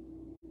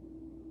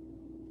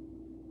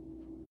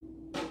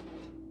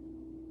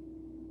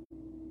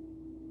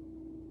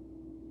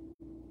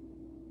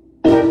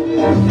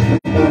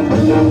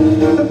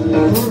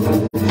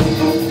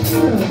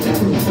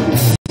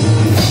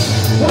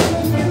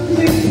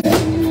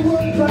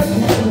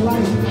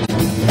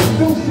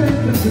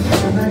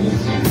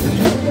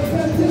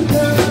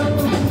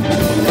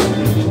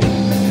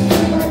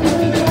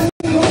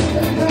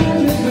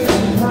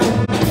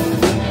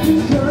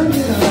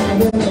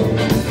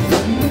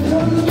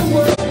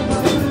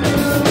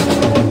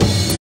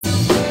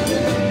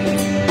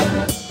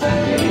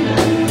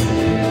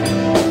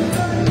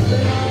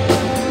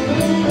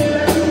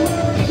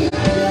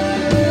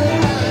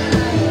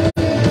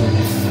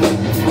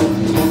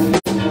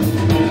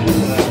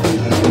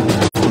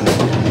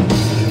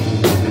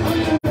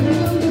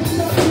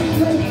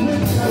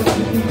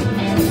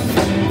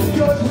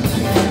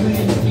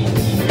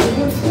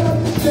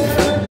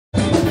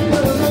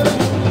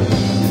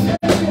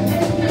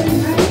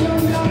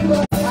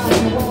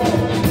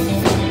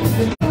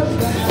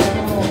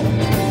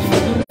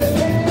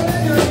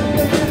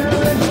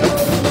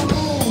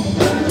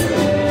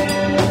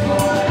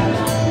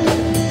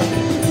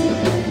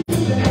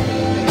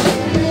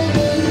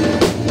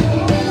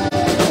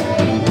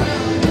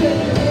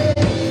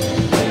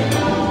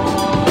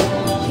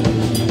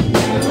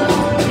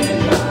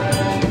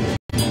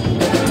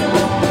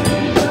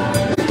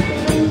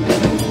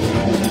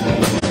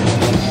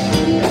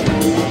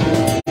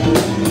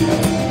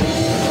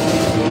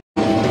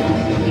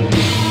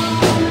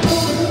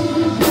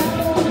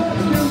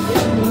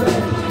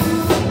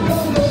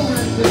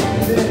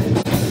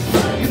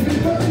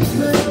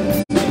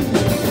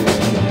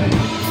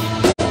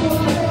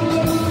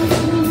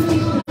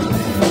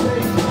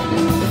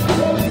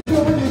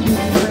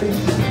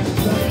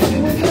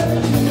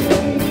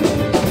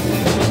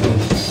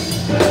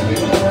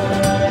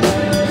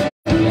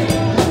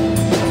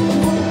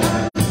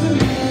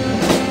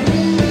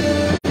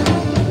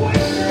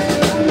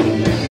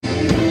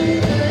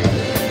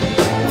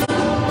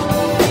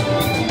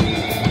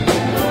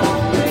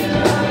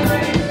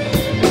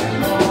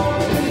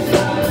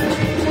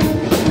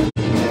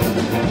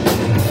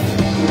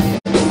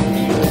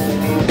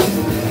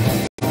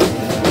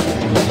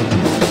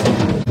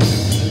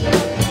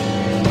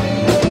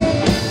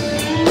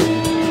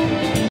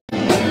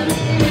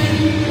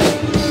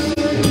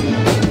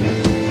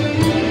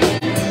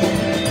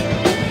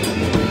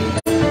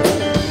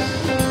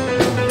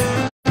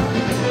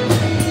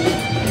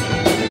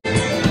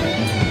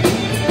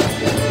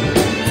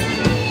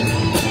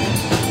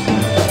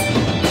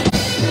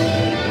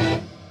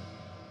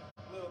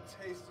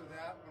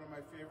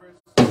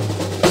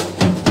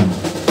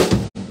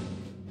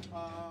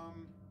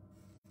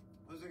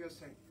 I gotta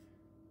say?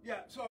 Yeah,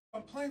 so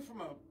I'm playing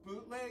from a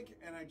bootleg,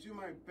 and I do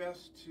my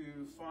best to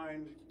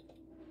find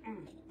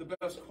the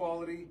best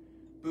quality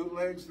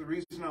bootlegs. The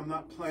reason I'm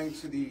not playing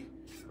to the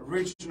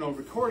original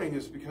recording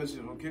is because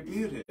it'll get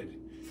muted.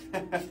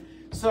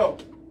 So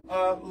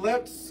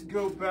let's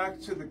go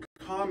back to the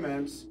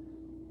comments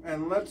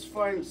and let's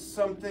find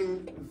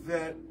something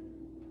that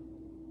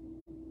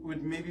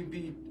would maybe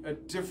be a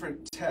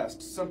different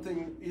test,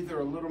 something either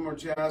a little more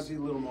jazzy,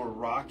 a little more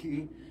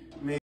rocky,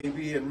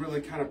 maybe, and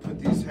really kind of put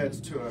these heads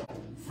to a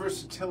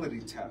versatility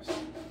test.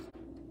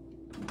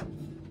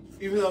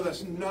 Even though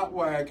that's not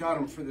why I got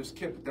them for this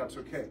kit, but that's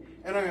okay.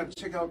 And I'm gonna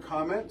check out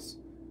comments.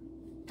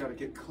 Gotta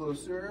get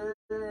closer.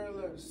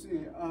 Let's see.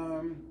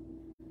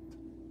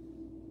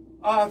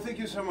 Thank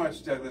you so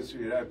much, Douglas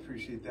Reed. I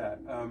appreciate that.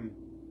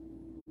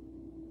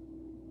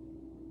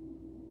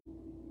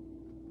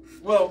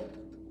 Well,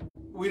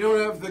 we don't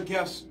have the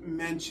guests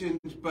mentioned,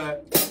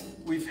 but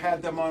we've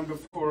had them on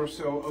before,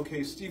 so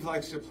okay, Steve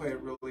likes to play it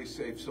really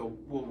safe, so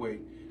we'll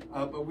wait.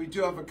 But we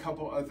do have a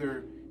couple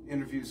other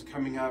interviews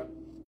coming up,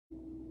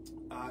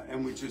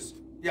 and we just,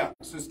 yeah,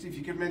 so Steve,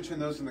 you can mention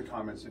those in the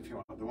comments if you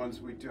want, the ones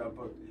we do have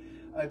booked.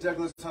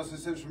 Douglas also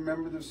says,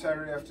 remember the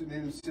Saturday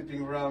afternoon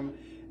sipping rum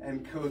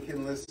and Coke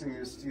and listening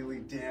to Steely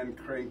Dan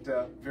cranked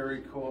up.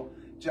 Very cool.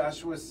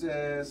 Joshua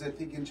says, I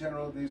think in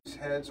general these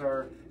heads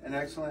are an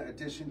excellent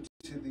addition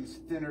to these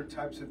thinner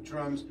types of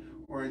drums,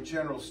 or in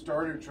general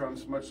starter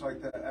drums, much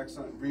like the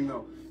excellent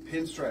Remo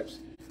pinstripes.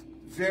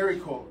 Very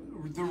cool.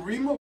 The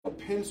Remo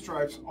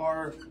pinstripes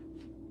are,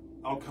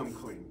 I'll come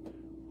clean,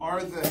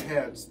 are the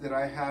heads that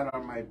I had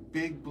on my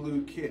big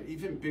blue kit,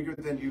 even bigger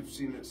than you've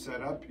seen it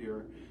set up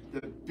here,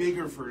 the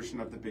bigger version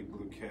of the big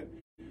blue kit,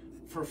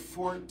 for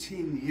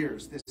 14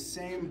 years. The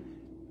same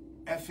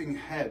effing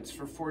heads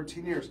for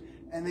 14 years.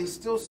 And they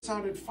still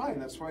sounded fine.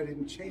 That's why I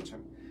didn't change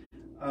them.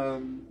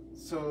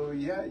 So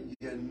yeah,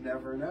 you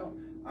never know.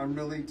 I'm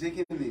really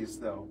digging these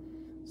though.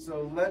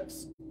 So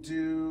let's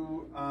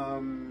do,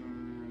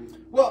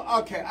 well,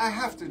 okay, I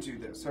have to do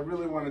this. I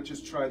really want to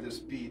just try this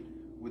beat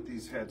with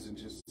these heads and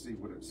just see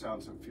what it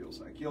sounds and feels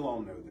like. You'll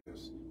all know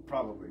this,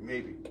 probably,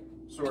 maybe,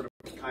 sort of,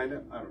 kind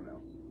of, I don't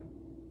know.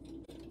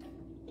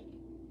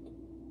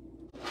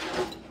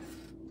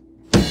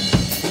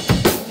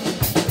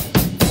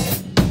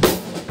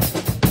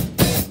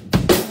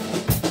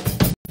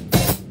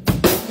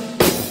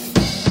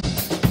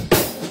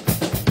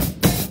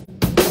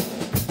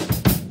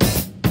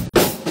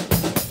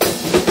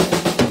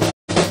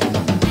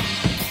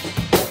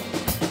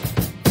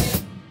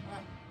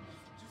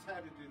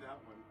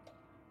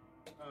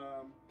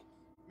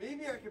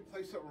 Maybe I could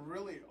play something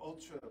really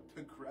ultra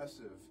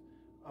progressive.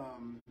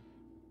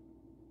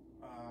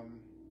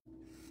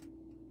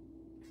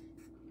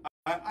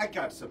 I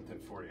got something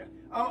for you.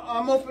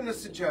 I'm open to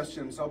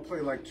suggestions. I'll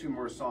play like 2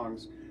 more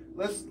songs.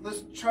 Let's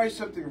try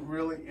something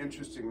really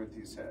interesting with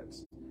these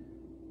heads.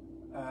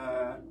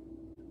 I'm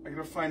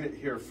gonna find it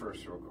here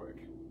first, real quick.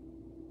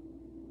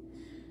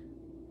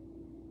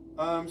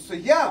 So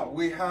yeah,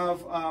 we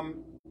have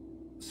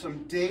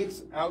some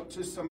dates out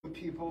to some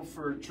people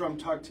for Drum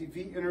Talk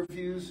TV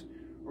interviews.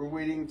 We're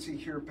waiting to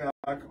hear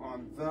back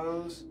on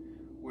those.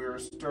 We're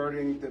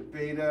starting the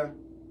beta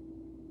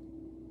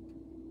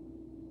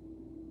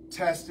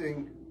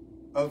testing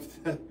of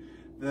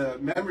the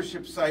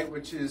membership site,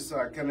 which is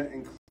going to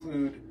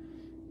include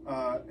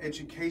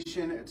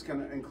education. It's going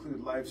to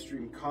include live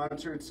stream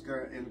concerts. It's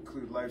going to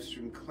include live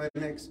stream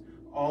clinics,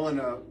 all in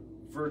a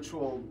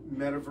virtual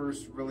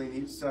metaverse, really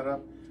neat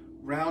setup.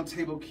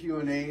 Roundtable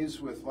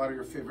Q&As with a lot of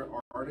your favorite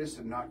artists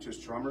and not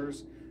just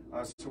drummers.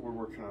 So we're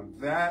working on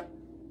that.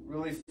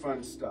 Really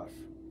fun stuff.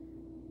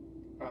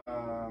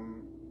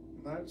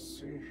 Let's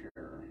see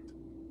here.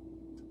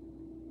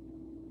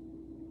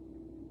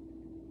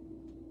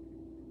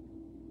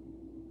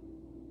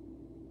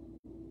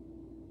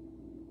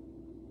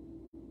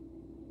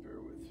 Bear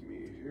with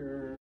me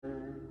here.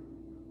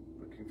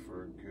 Looking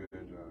for a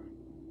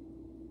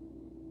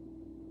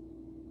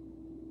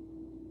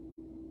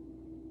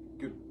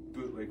good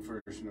bootleg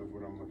version of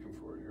what I'm looking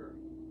for here.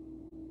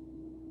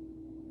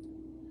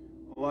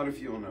 A lot of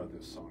you will know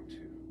this song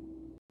too.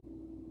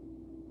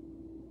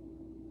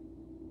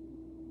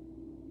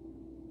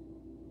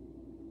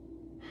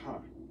 Huh.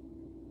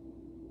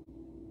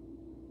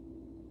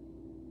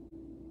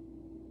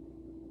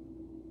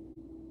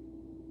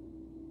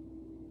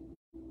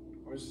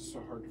 Why is this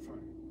so hard to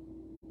find?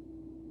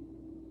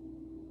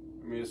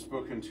 I mean, it's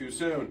spoken too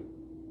soon.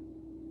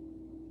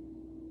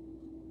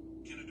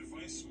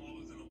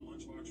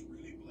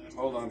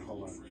 Hold on.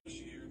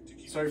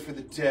 Sorry for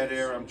the dead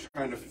air. I'm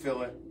trying to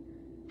fill it.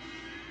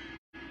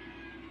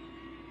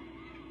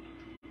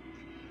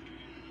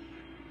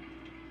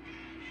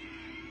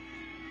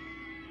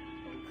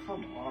 Oh,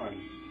 come on.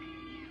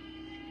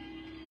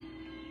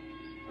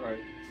 All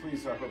right,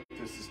 please, I hope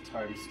this is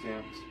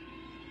time-stamped.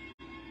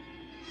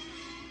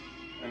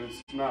 And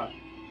it's not.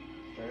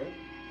 Okay?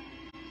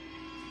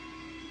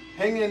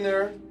 Hang in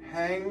there.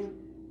 Hang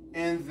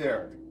in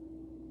there.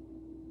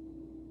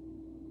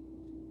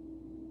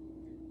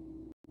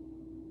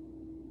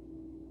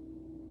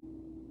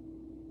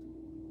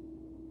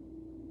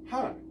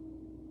 Huh.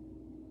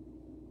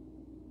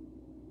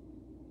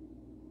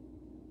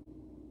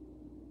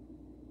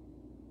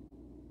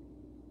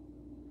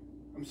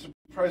 I'm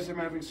surprised I'm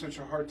having such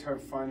a hard time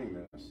finding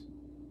this.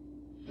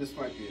 This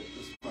might be it.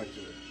 This might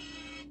do it.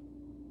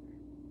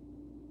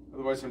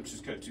 Otherwise, I'm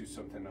just going to do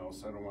something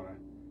else. I don't want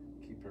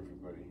to keep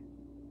everybody.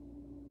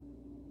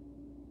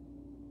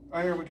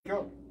 Oh, here we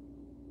go.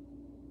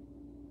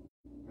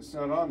 It's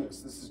not on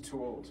this. This is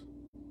too old.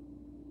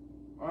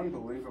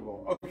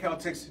 Unbelievable. Okay, I'll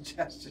take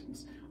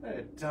suggestions. What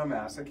a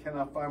dumbass. I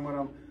cannot find what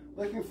I'm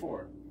looking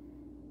for.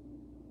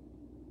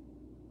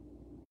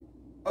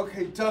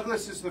 Okay,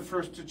 Douglas is the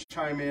first to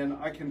chime in.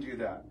 I can do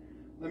that.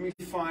 Let me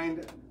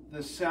find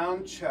the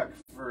sound check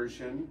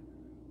version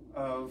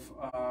of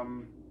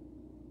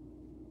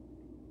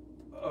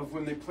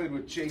when they played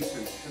with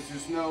Jason, because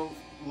there's no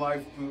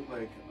live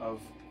bootleg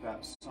of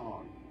that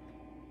song.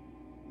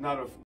 Not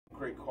of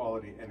great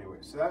quality anyway.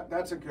 So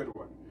that's a good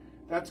one.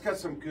 That's got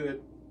some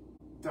good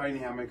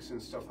dynamics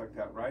and stuff like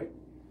that, right?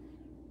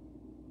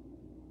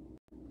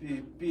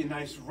 Be a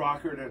nice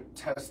rocker to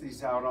test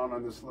these out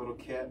on this little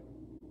kit.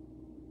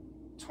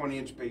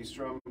 20-inch bass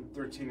drum,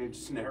 13-inch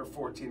snare,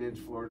 14-inch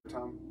floor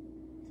tom.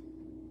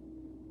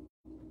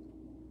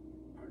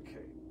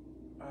 Okay.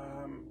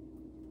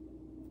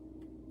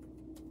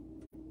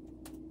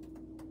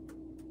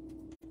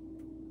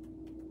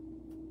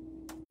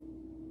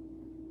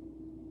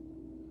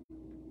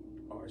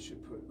 Oh, I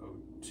should put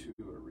O2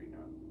 Arena.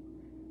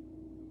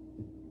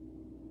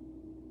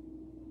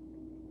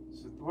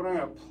 So what I'm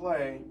going to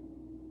play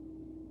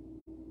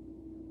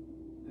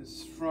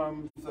is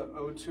from the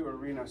O2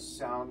 Arena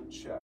sound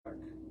check.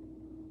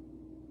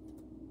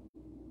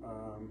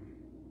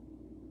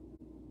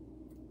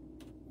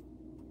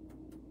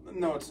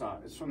 No, it's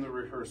not. It's from the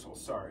rehearsal,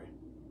 sorry.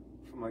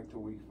 From like the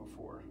week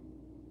before.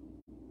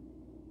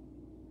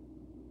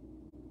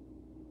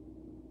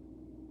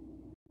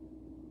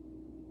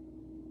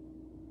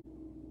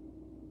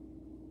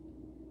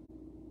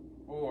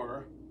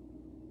 Or,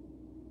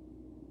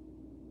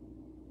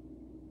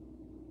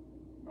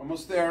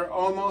 almost there,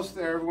 almost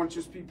there. Everyone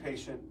just be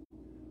patient.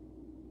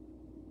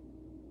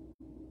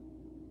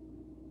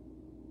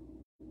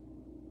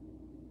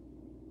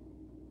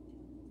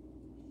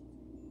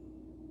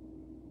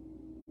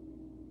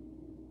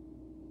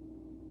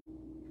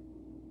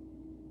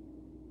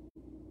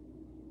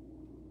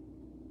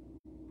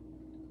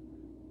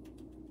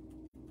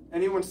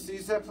 Anyone see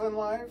Zeppelin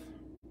live?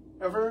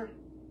 Ever?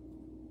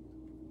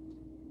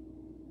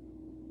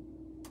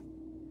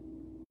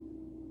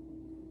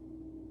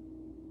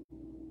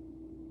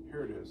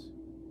 Here it is.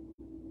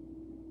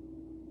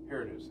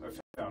 Here it is. I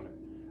found it.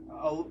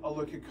 I'll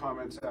look at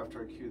comments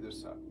after I cue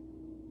this up.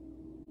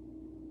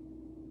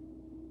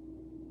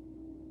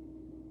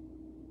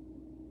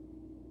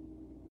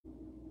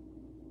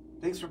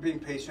 Thanks for being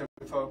patient,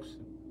 folks.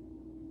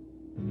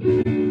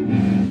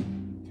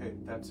 Okay,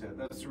 that's it.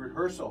 That's the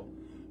rehearsal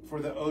for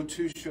the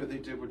O2 show they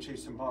did with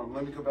Jason Bonham.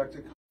 Let me go back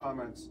to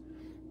comments.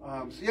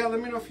 So yeah, let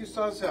me know if you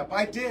saw Zepp.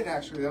 I did,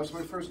 actually. That was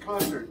my first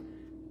concert.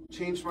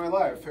 Changed my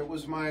life. It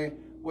was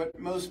what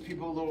most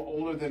people a little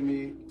older than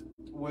me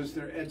was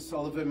their Ed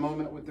Sullivan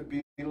moment with the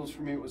Beatles.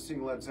 For me, it was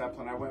seeing Led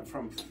Zeppelin. I went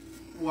from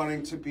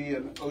wanting to be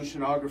an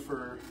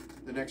oceanographer,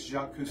 the next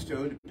Jacques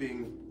Cousteau, to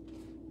being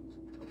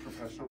a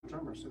professional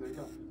drummer. So there you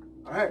go.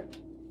 All right.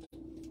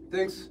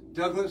 Thanks,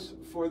 Douglas,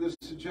 for the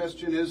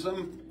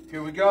suggestionism.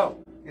 Here we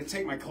go. I'm going to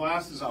take my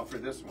glasses off for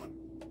this one.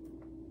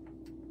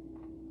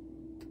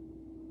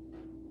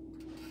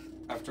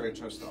 After I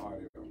adjust the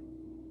audio.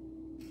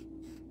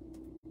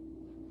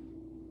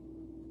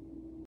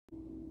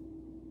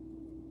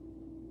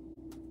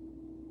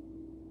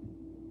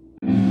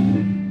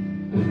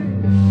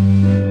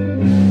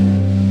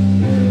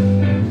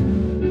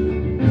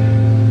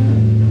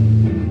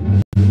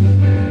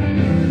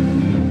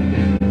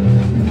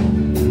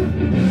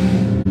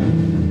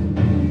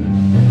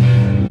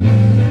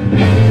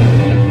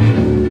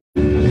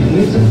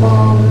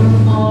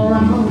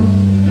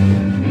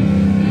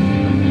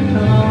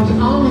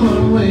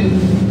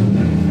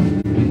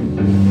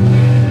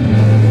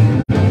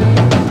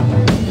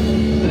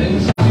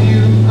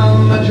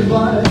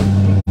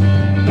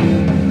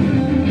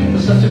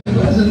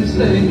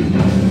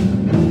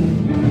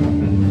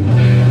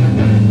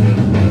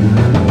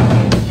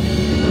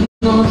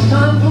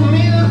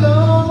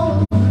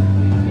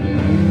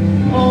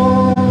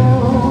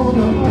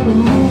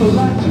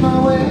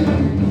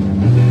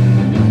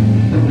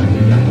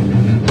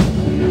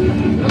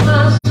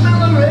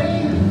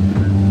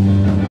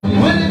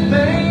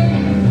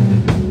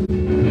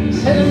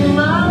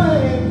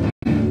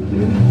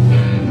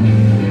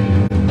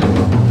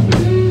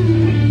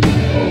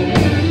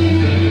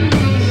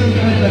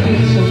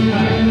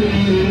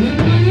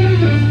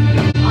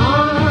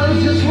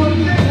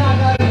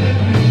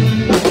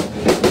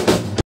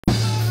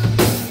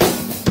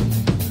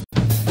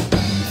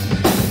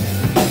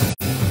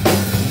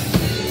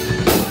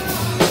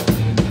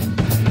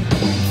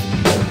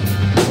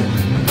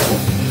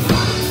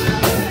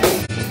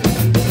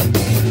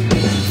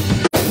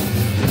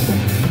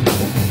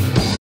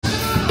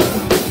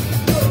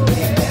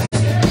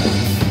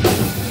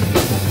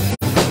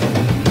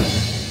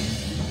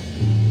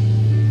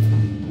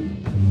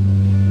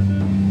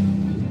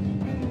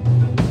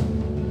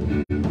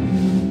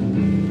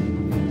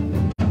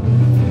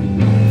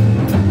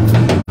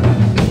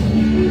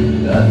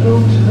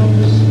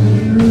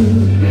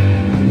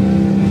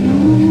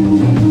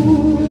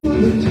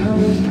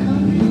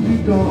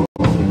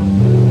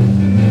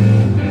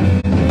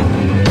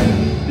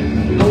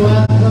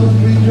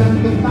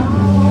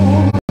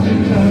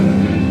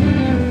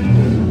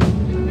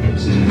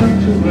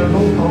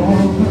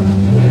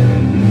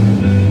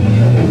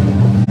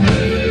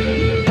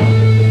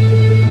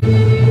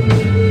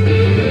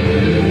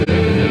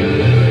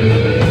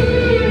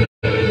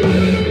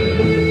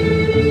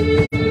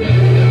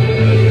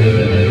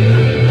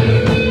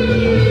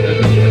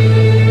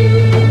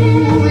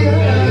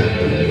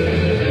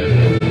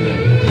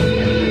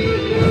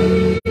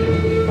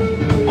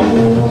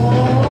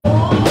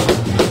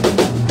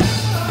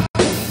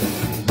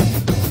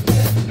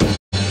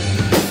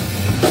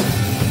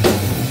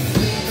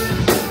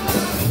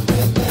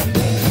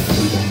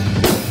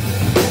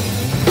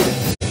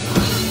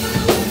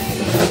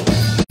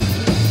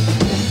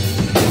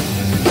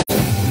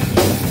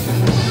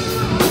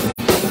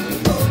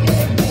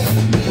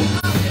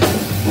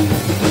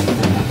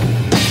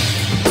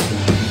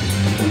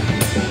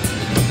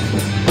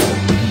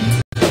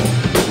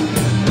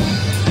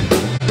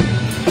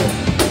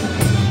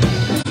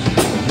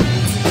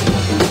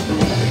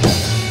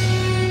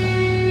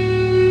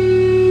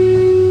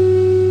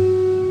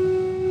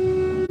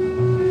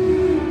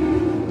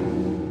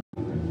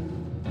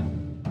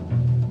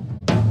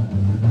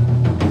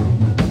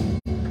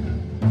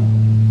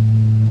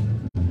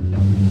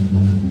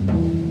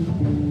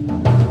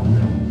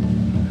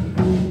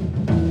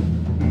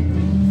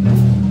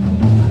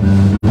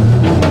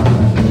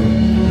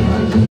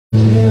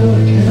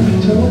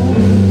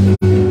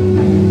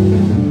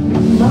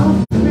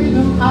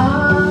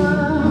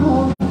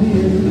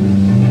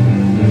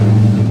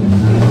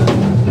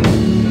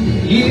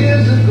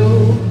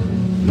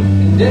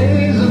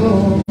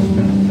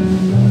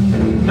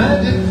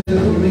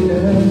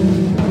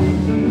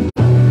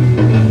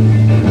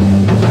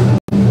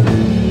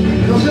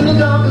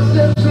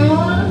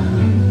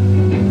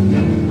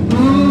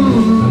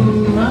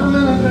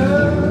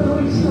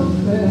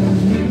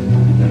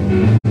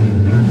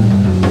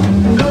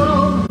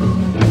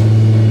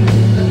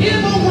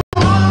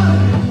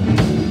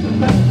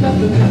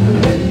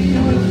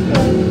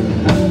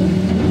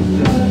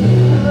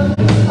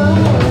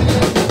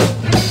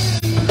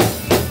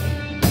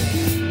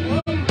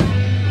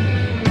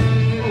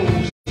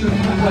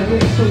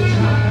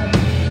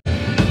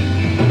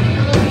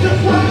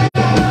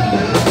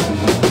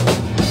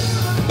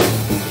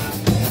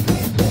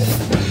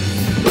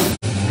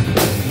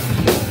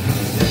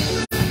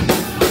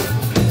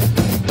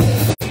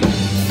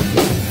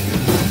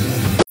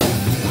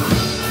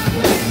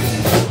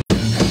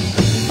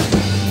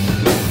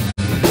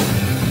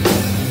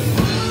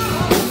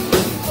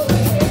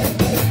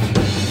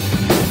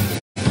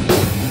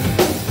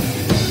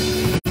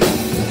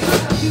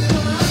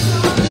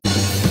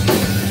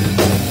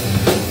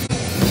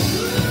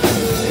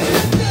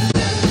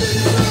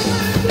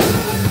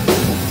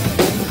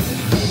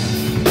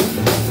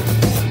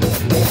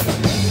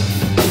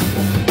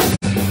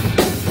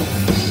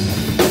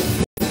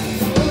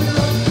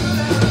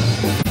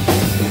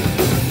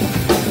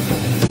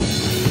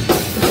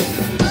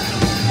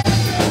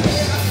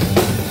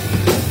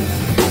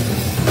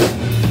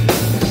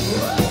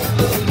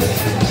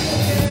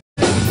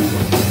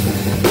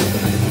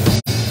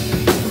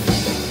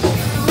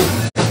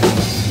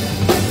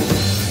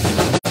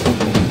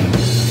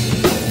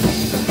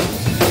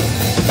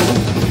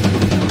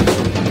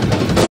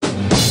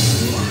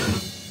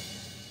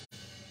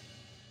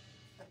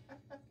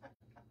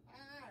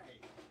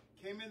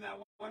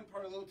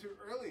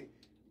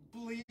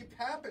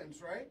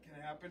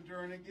 happen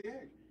during a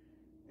gig.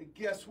 And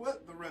guess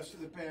what, the rest of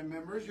the band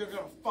members? You're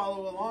going to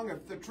follow along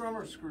if the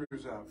drummer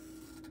screws up.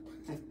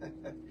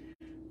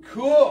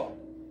 Cool.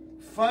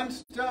 Fun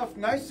stuff.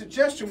 Nice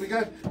suggestion. We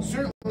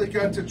certainly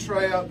got to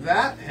try out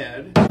that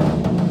head.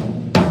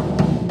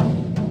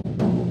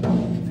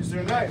 These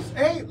are nice.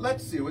 Hey,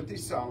 let's see what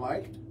these sound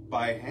like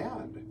by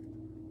hand.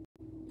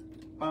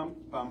 Bum,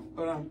 bum,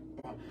 ba-dum,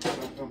 bum,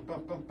 bum,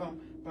 bum, bum, bum,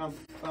 bum,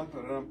 bum,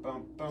 ba-dum,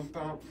 bum, bum,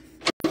 bum.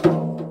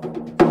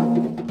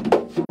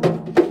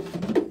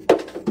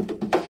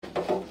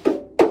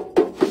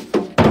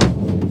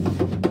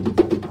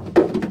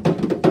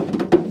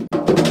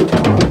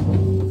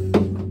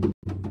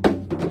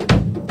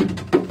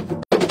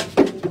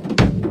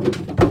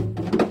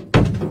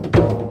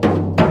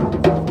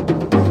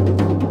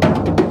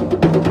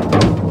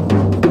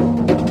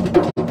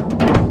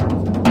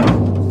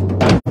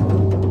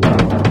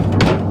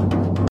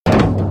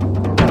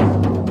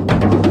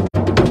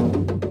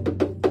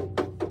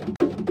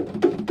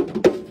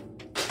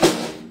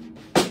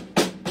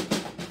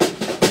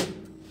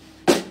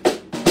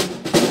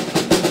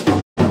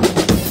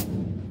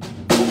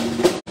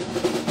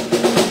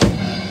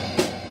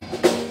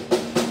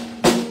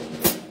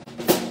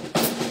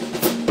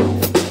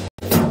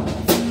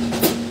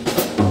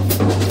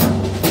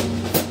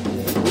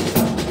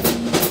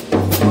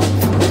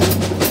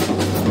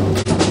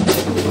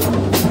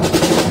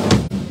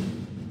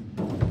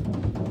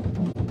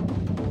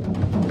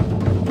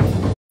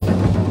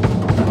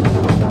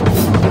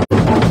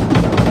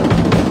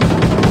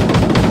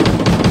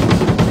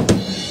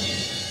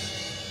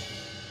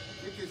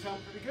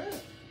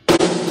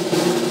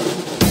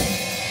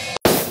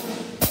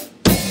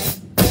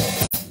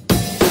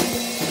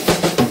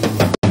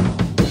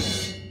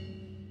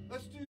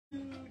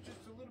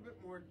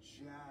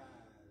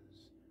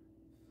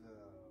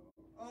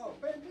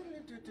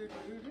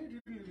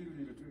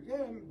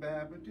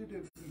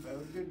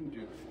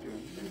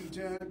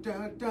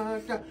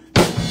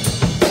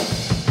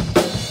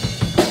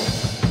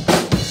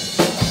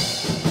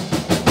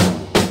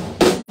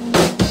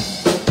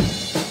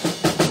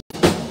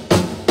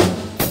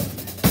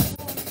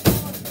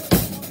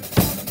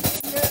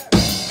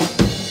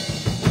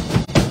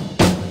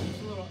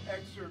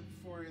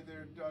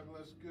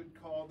 Good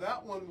call.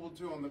 That one we'll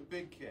do on the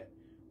big kit.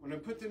 When I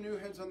put the new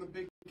heads on the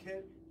big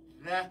kit,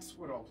 that's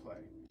what I'll play.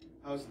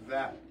 How's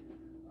that?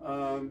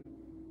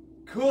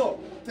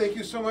 Cool. Thank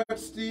you so much,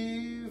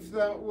 Steve.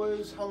 That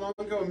was how long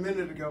ago? A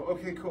minute ago.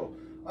 Okay, cool.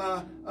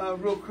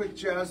 Real quick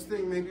jazz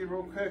thing, maybe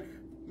real quick.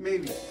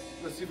 Maybe.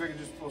 Let's see if I can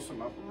just pull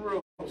some up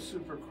real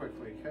super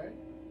quickly, okay?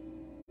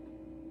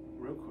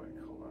 Real quick.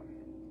 Hold on.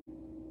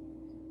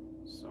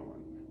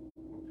 Someone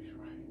will be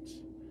right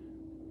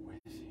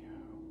with you.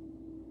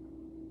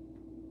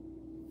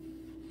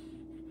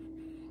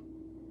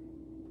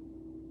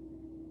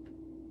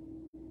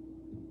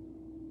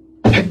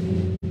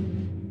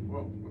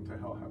 Whoa, what the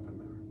hell happened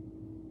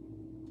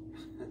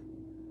there?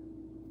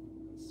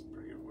 Let's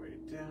bring it way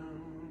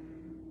down.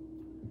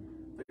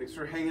 Thanks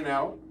for hanging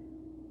out.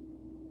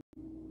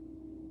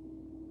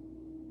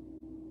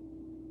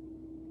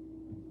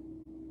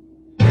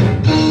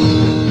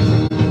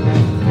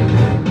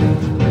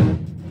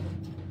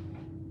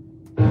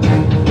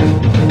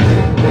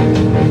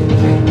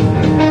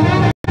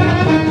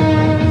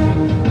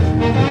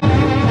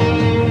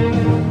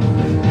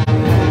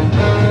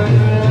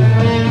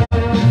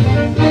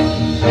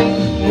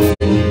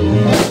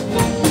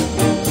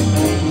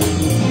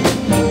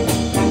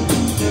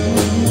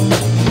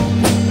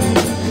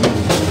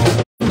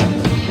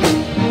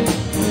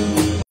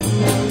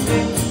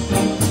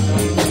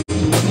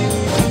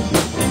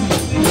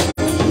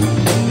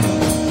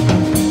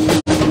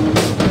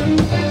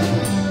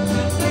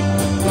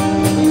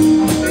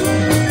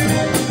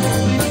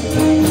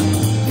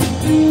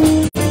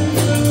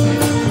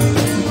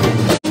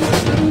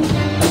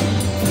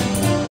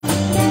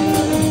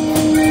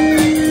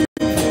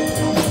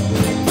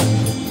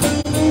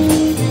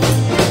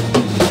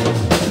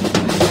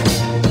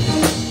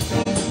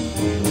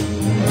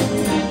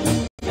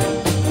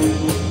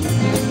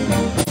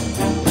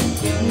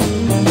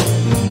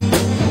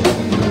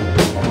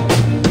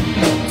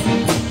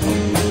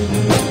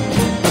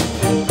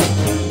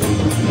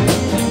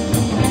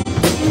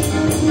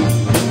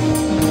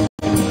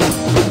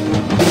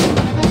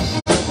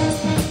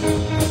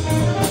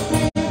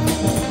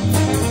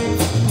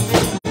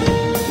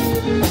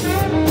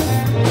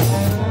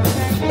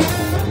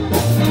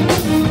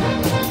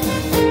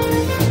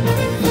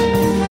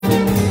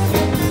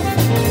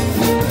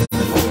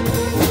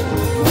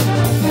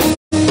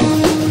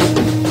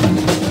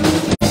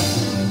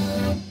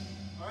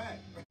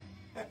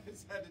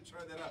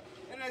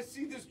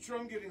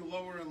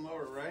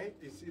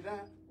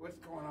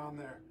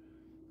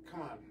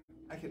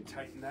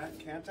 Tighten that,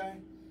 can't I?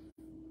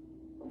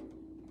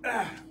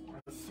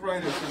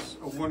 Arthritis is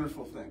a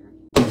wonderful thing.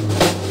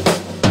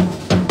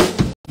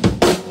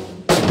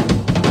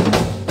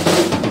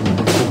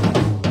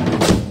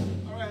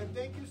 All right,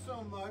 thank you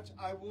so much.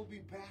 I will be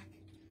back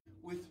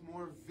with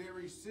more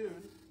very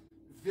soon.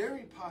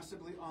 very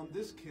possibly on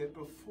this kit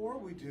before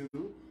we do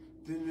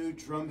the new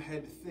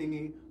drumhead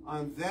thingy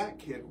on that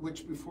kit,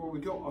 which before we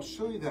go, I'll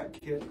show you that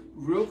kit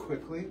real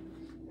quickly.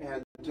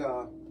 And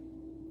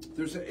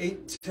there's an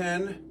 8,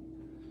 10,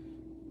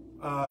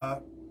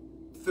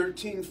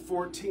 13,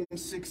 14,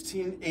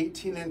 16,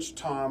 18-inch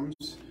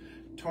toms,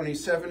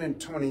 27 and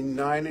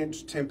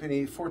 29-inch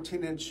timpani,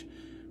 14-inch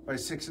by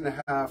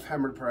 6.5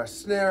 hammered brass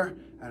snare,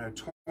 and a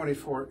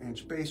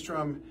 24-inch bass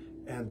drum.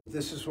 And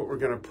this is what we're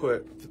going to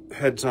put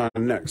heads on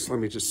next. Let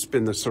me just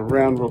spin this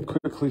around real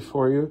quickly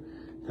for you.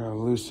 Gotta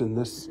loosen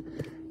this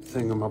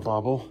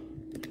thingamabobble.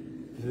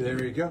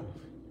 There you go.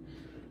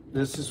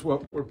 This is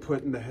what we're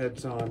putting the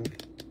heads on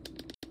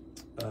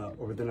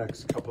over the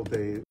next couple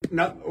days.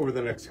 Not over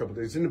the next couple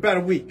days, in about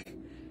a week.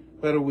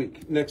 About a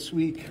week. Next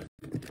week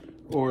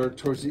or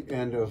towards the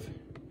end of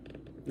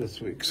this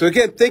week. So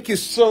again, thank you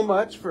so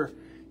much for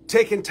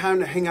taking time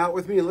to hang out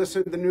with me and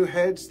listen to the new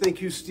heads.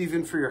 Thank you,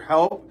 Stephen, for your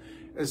help,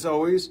 as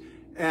always.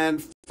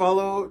 And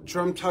follow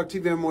Drum Talk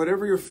TV on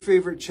whatever your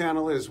favorite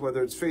channel is,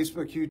 whether it's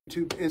Facebook,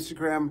 YouTube,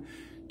 Instagram,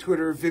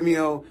 Twitter,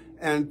 Vimeo.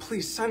 And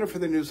please sign up for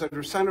the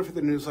newsletter. Sign up for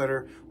the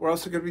newsletter. We're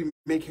also going to be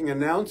making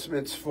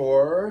announcements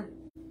for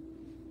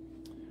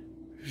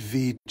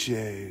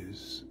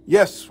VJs.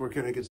 Yes, we're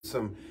going to get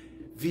some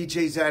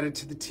VJs added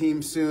to the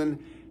team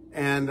soon.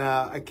 And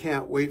I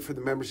can't wait for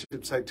the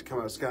membership site to come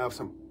out. It's going to have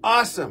some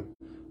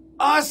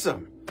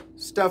awesome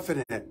stuff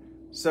in it.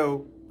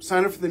 So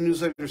sign up for the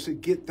newsletter so you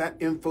get that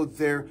info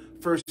there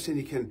first, and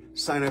you can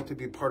sign up to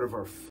be part of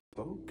our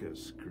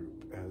focus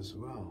group as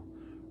well.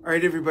 All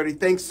right, everybody.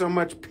 Thanks so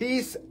much.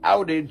 Peace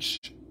outage.